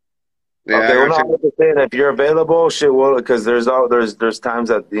honest. Okay. Yeah, okay, well, I'm just saying, if you're available, shit, well, because there's times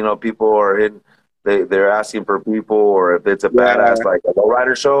that people are hitting, they're asking for people, or if it's a badass like a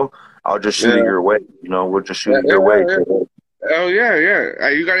lowrider show, I'll just shoot it your way. We'll just shoot it your way. Oh yeah.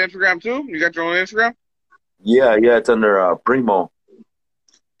 Hey, you got Instagram too? You got your own Instagram? Yeah, it's under Primo.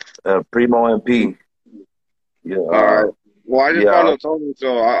 Primo MP. Yeah. All right. Well, I just follow Tony,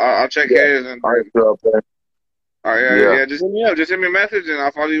 so I'll check his. And all right, yeah. Just hit me up. Just send me a message, and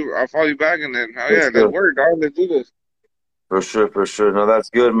I'll follow you back, and then let's work, dog. Let's do this. For sure. No, that's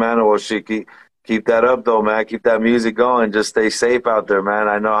good, man. Well, shit, keep that up, though, man. Keep that music going. Just stay safe out there, man.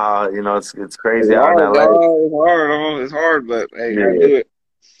 I know how it's crazy out in LA. It's hard, but hey, gotta do it.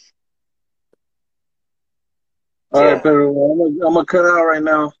 All right, Pedro, I'm gonna cut out right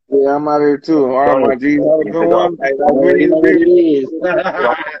now. Yeah, I'm out here too. All right, my G. Have a good one.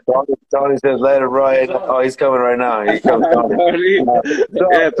 Tony says later, bro. Oh, he's coming right now. He's coming.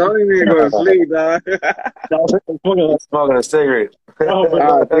 Yeah, Tony need to go to sleep, dog. Smoking a cigarette. All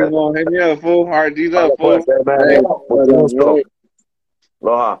right, Primo, hit me up, fool. All right, G's up, fool.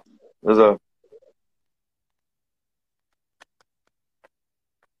 Aloha. What's up?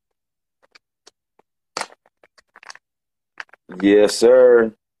 Yes,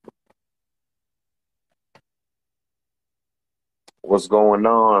 sir. What's going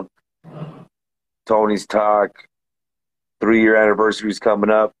on? Tony's Talk. 3-year anniversary is coming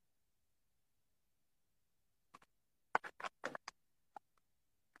up.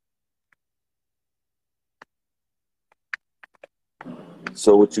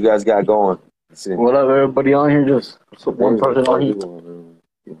 So what you guys got going? What up, everybody on here? Just one person on here.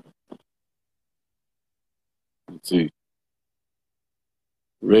 Let's see.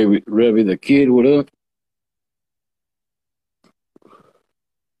 Revy the Kid, what up?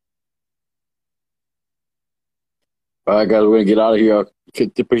 All right, guys, we're going to get out of here.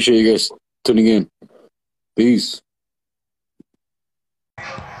 I appreciate you guys tuning in. Peace.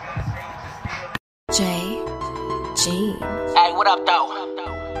 J. G. Hey, what up, though?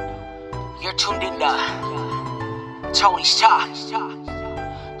 You're tuned in to Tony's Talk,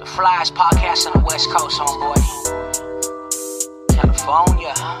 the flyest podcast on the West Coast, homeboy.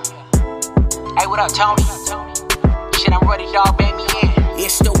 California. Hey, what up, Tony? Shit, I'm ready, dog. Bang me in.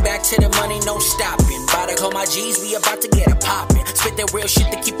 It's still back to the money, no stopping. About to call my G's, we about to get it poppin'. Spit that real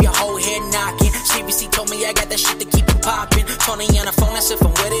shit to keep your whole head knocking. CBC told me I got that shit to keep it poppin'. Tony on the phone, I said if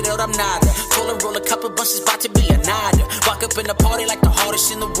I'm with it or I'm not. Pull and roll a couple bunches, about to be a nada. Walk up in the party like the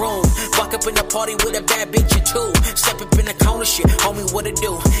hardest in the room. Walk up in the party with a bad bitch or two. Step up in the corner, shit, homie, what it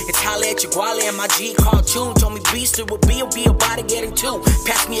do? It's holla at your guale and my G cartoon. Told me beast it would be about to get into.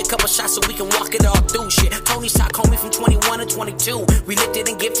 Pass me a couple shots so we can walk it all through, shit. Tony's Talk, homie, from 21 to 22. We lifted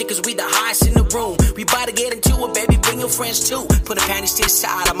and gifted cause we the highest in the room. We about to get into it, baby, bring your friends too. Put the panties to the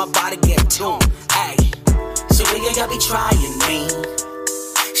side, I'm about to get into it. Ay, so when y'all be trying me,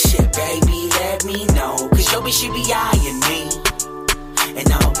 shit, baby, let me know. Cause your bitch, she be eyeing me, and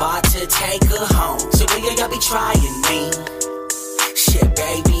I'm about to take her home. So when y'all be trying me, shit,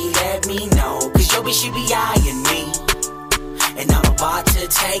 baby, let me know. Cause your bitch, she be eyeing me, and I'm about to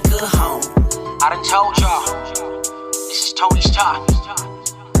take her home. I done told y'all, this is Tony's Talk.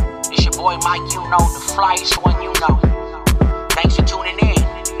 It's your boy Mike, you know, the flyest one you know. Thanks for tuning in.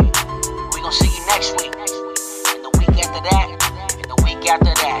 We gonna see you next week, and the week after that, and the week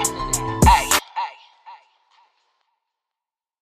after that.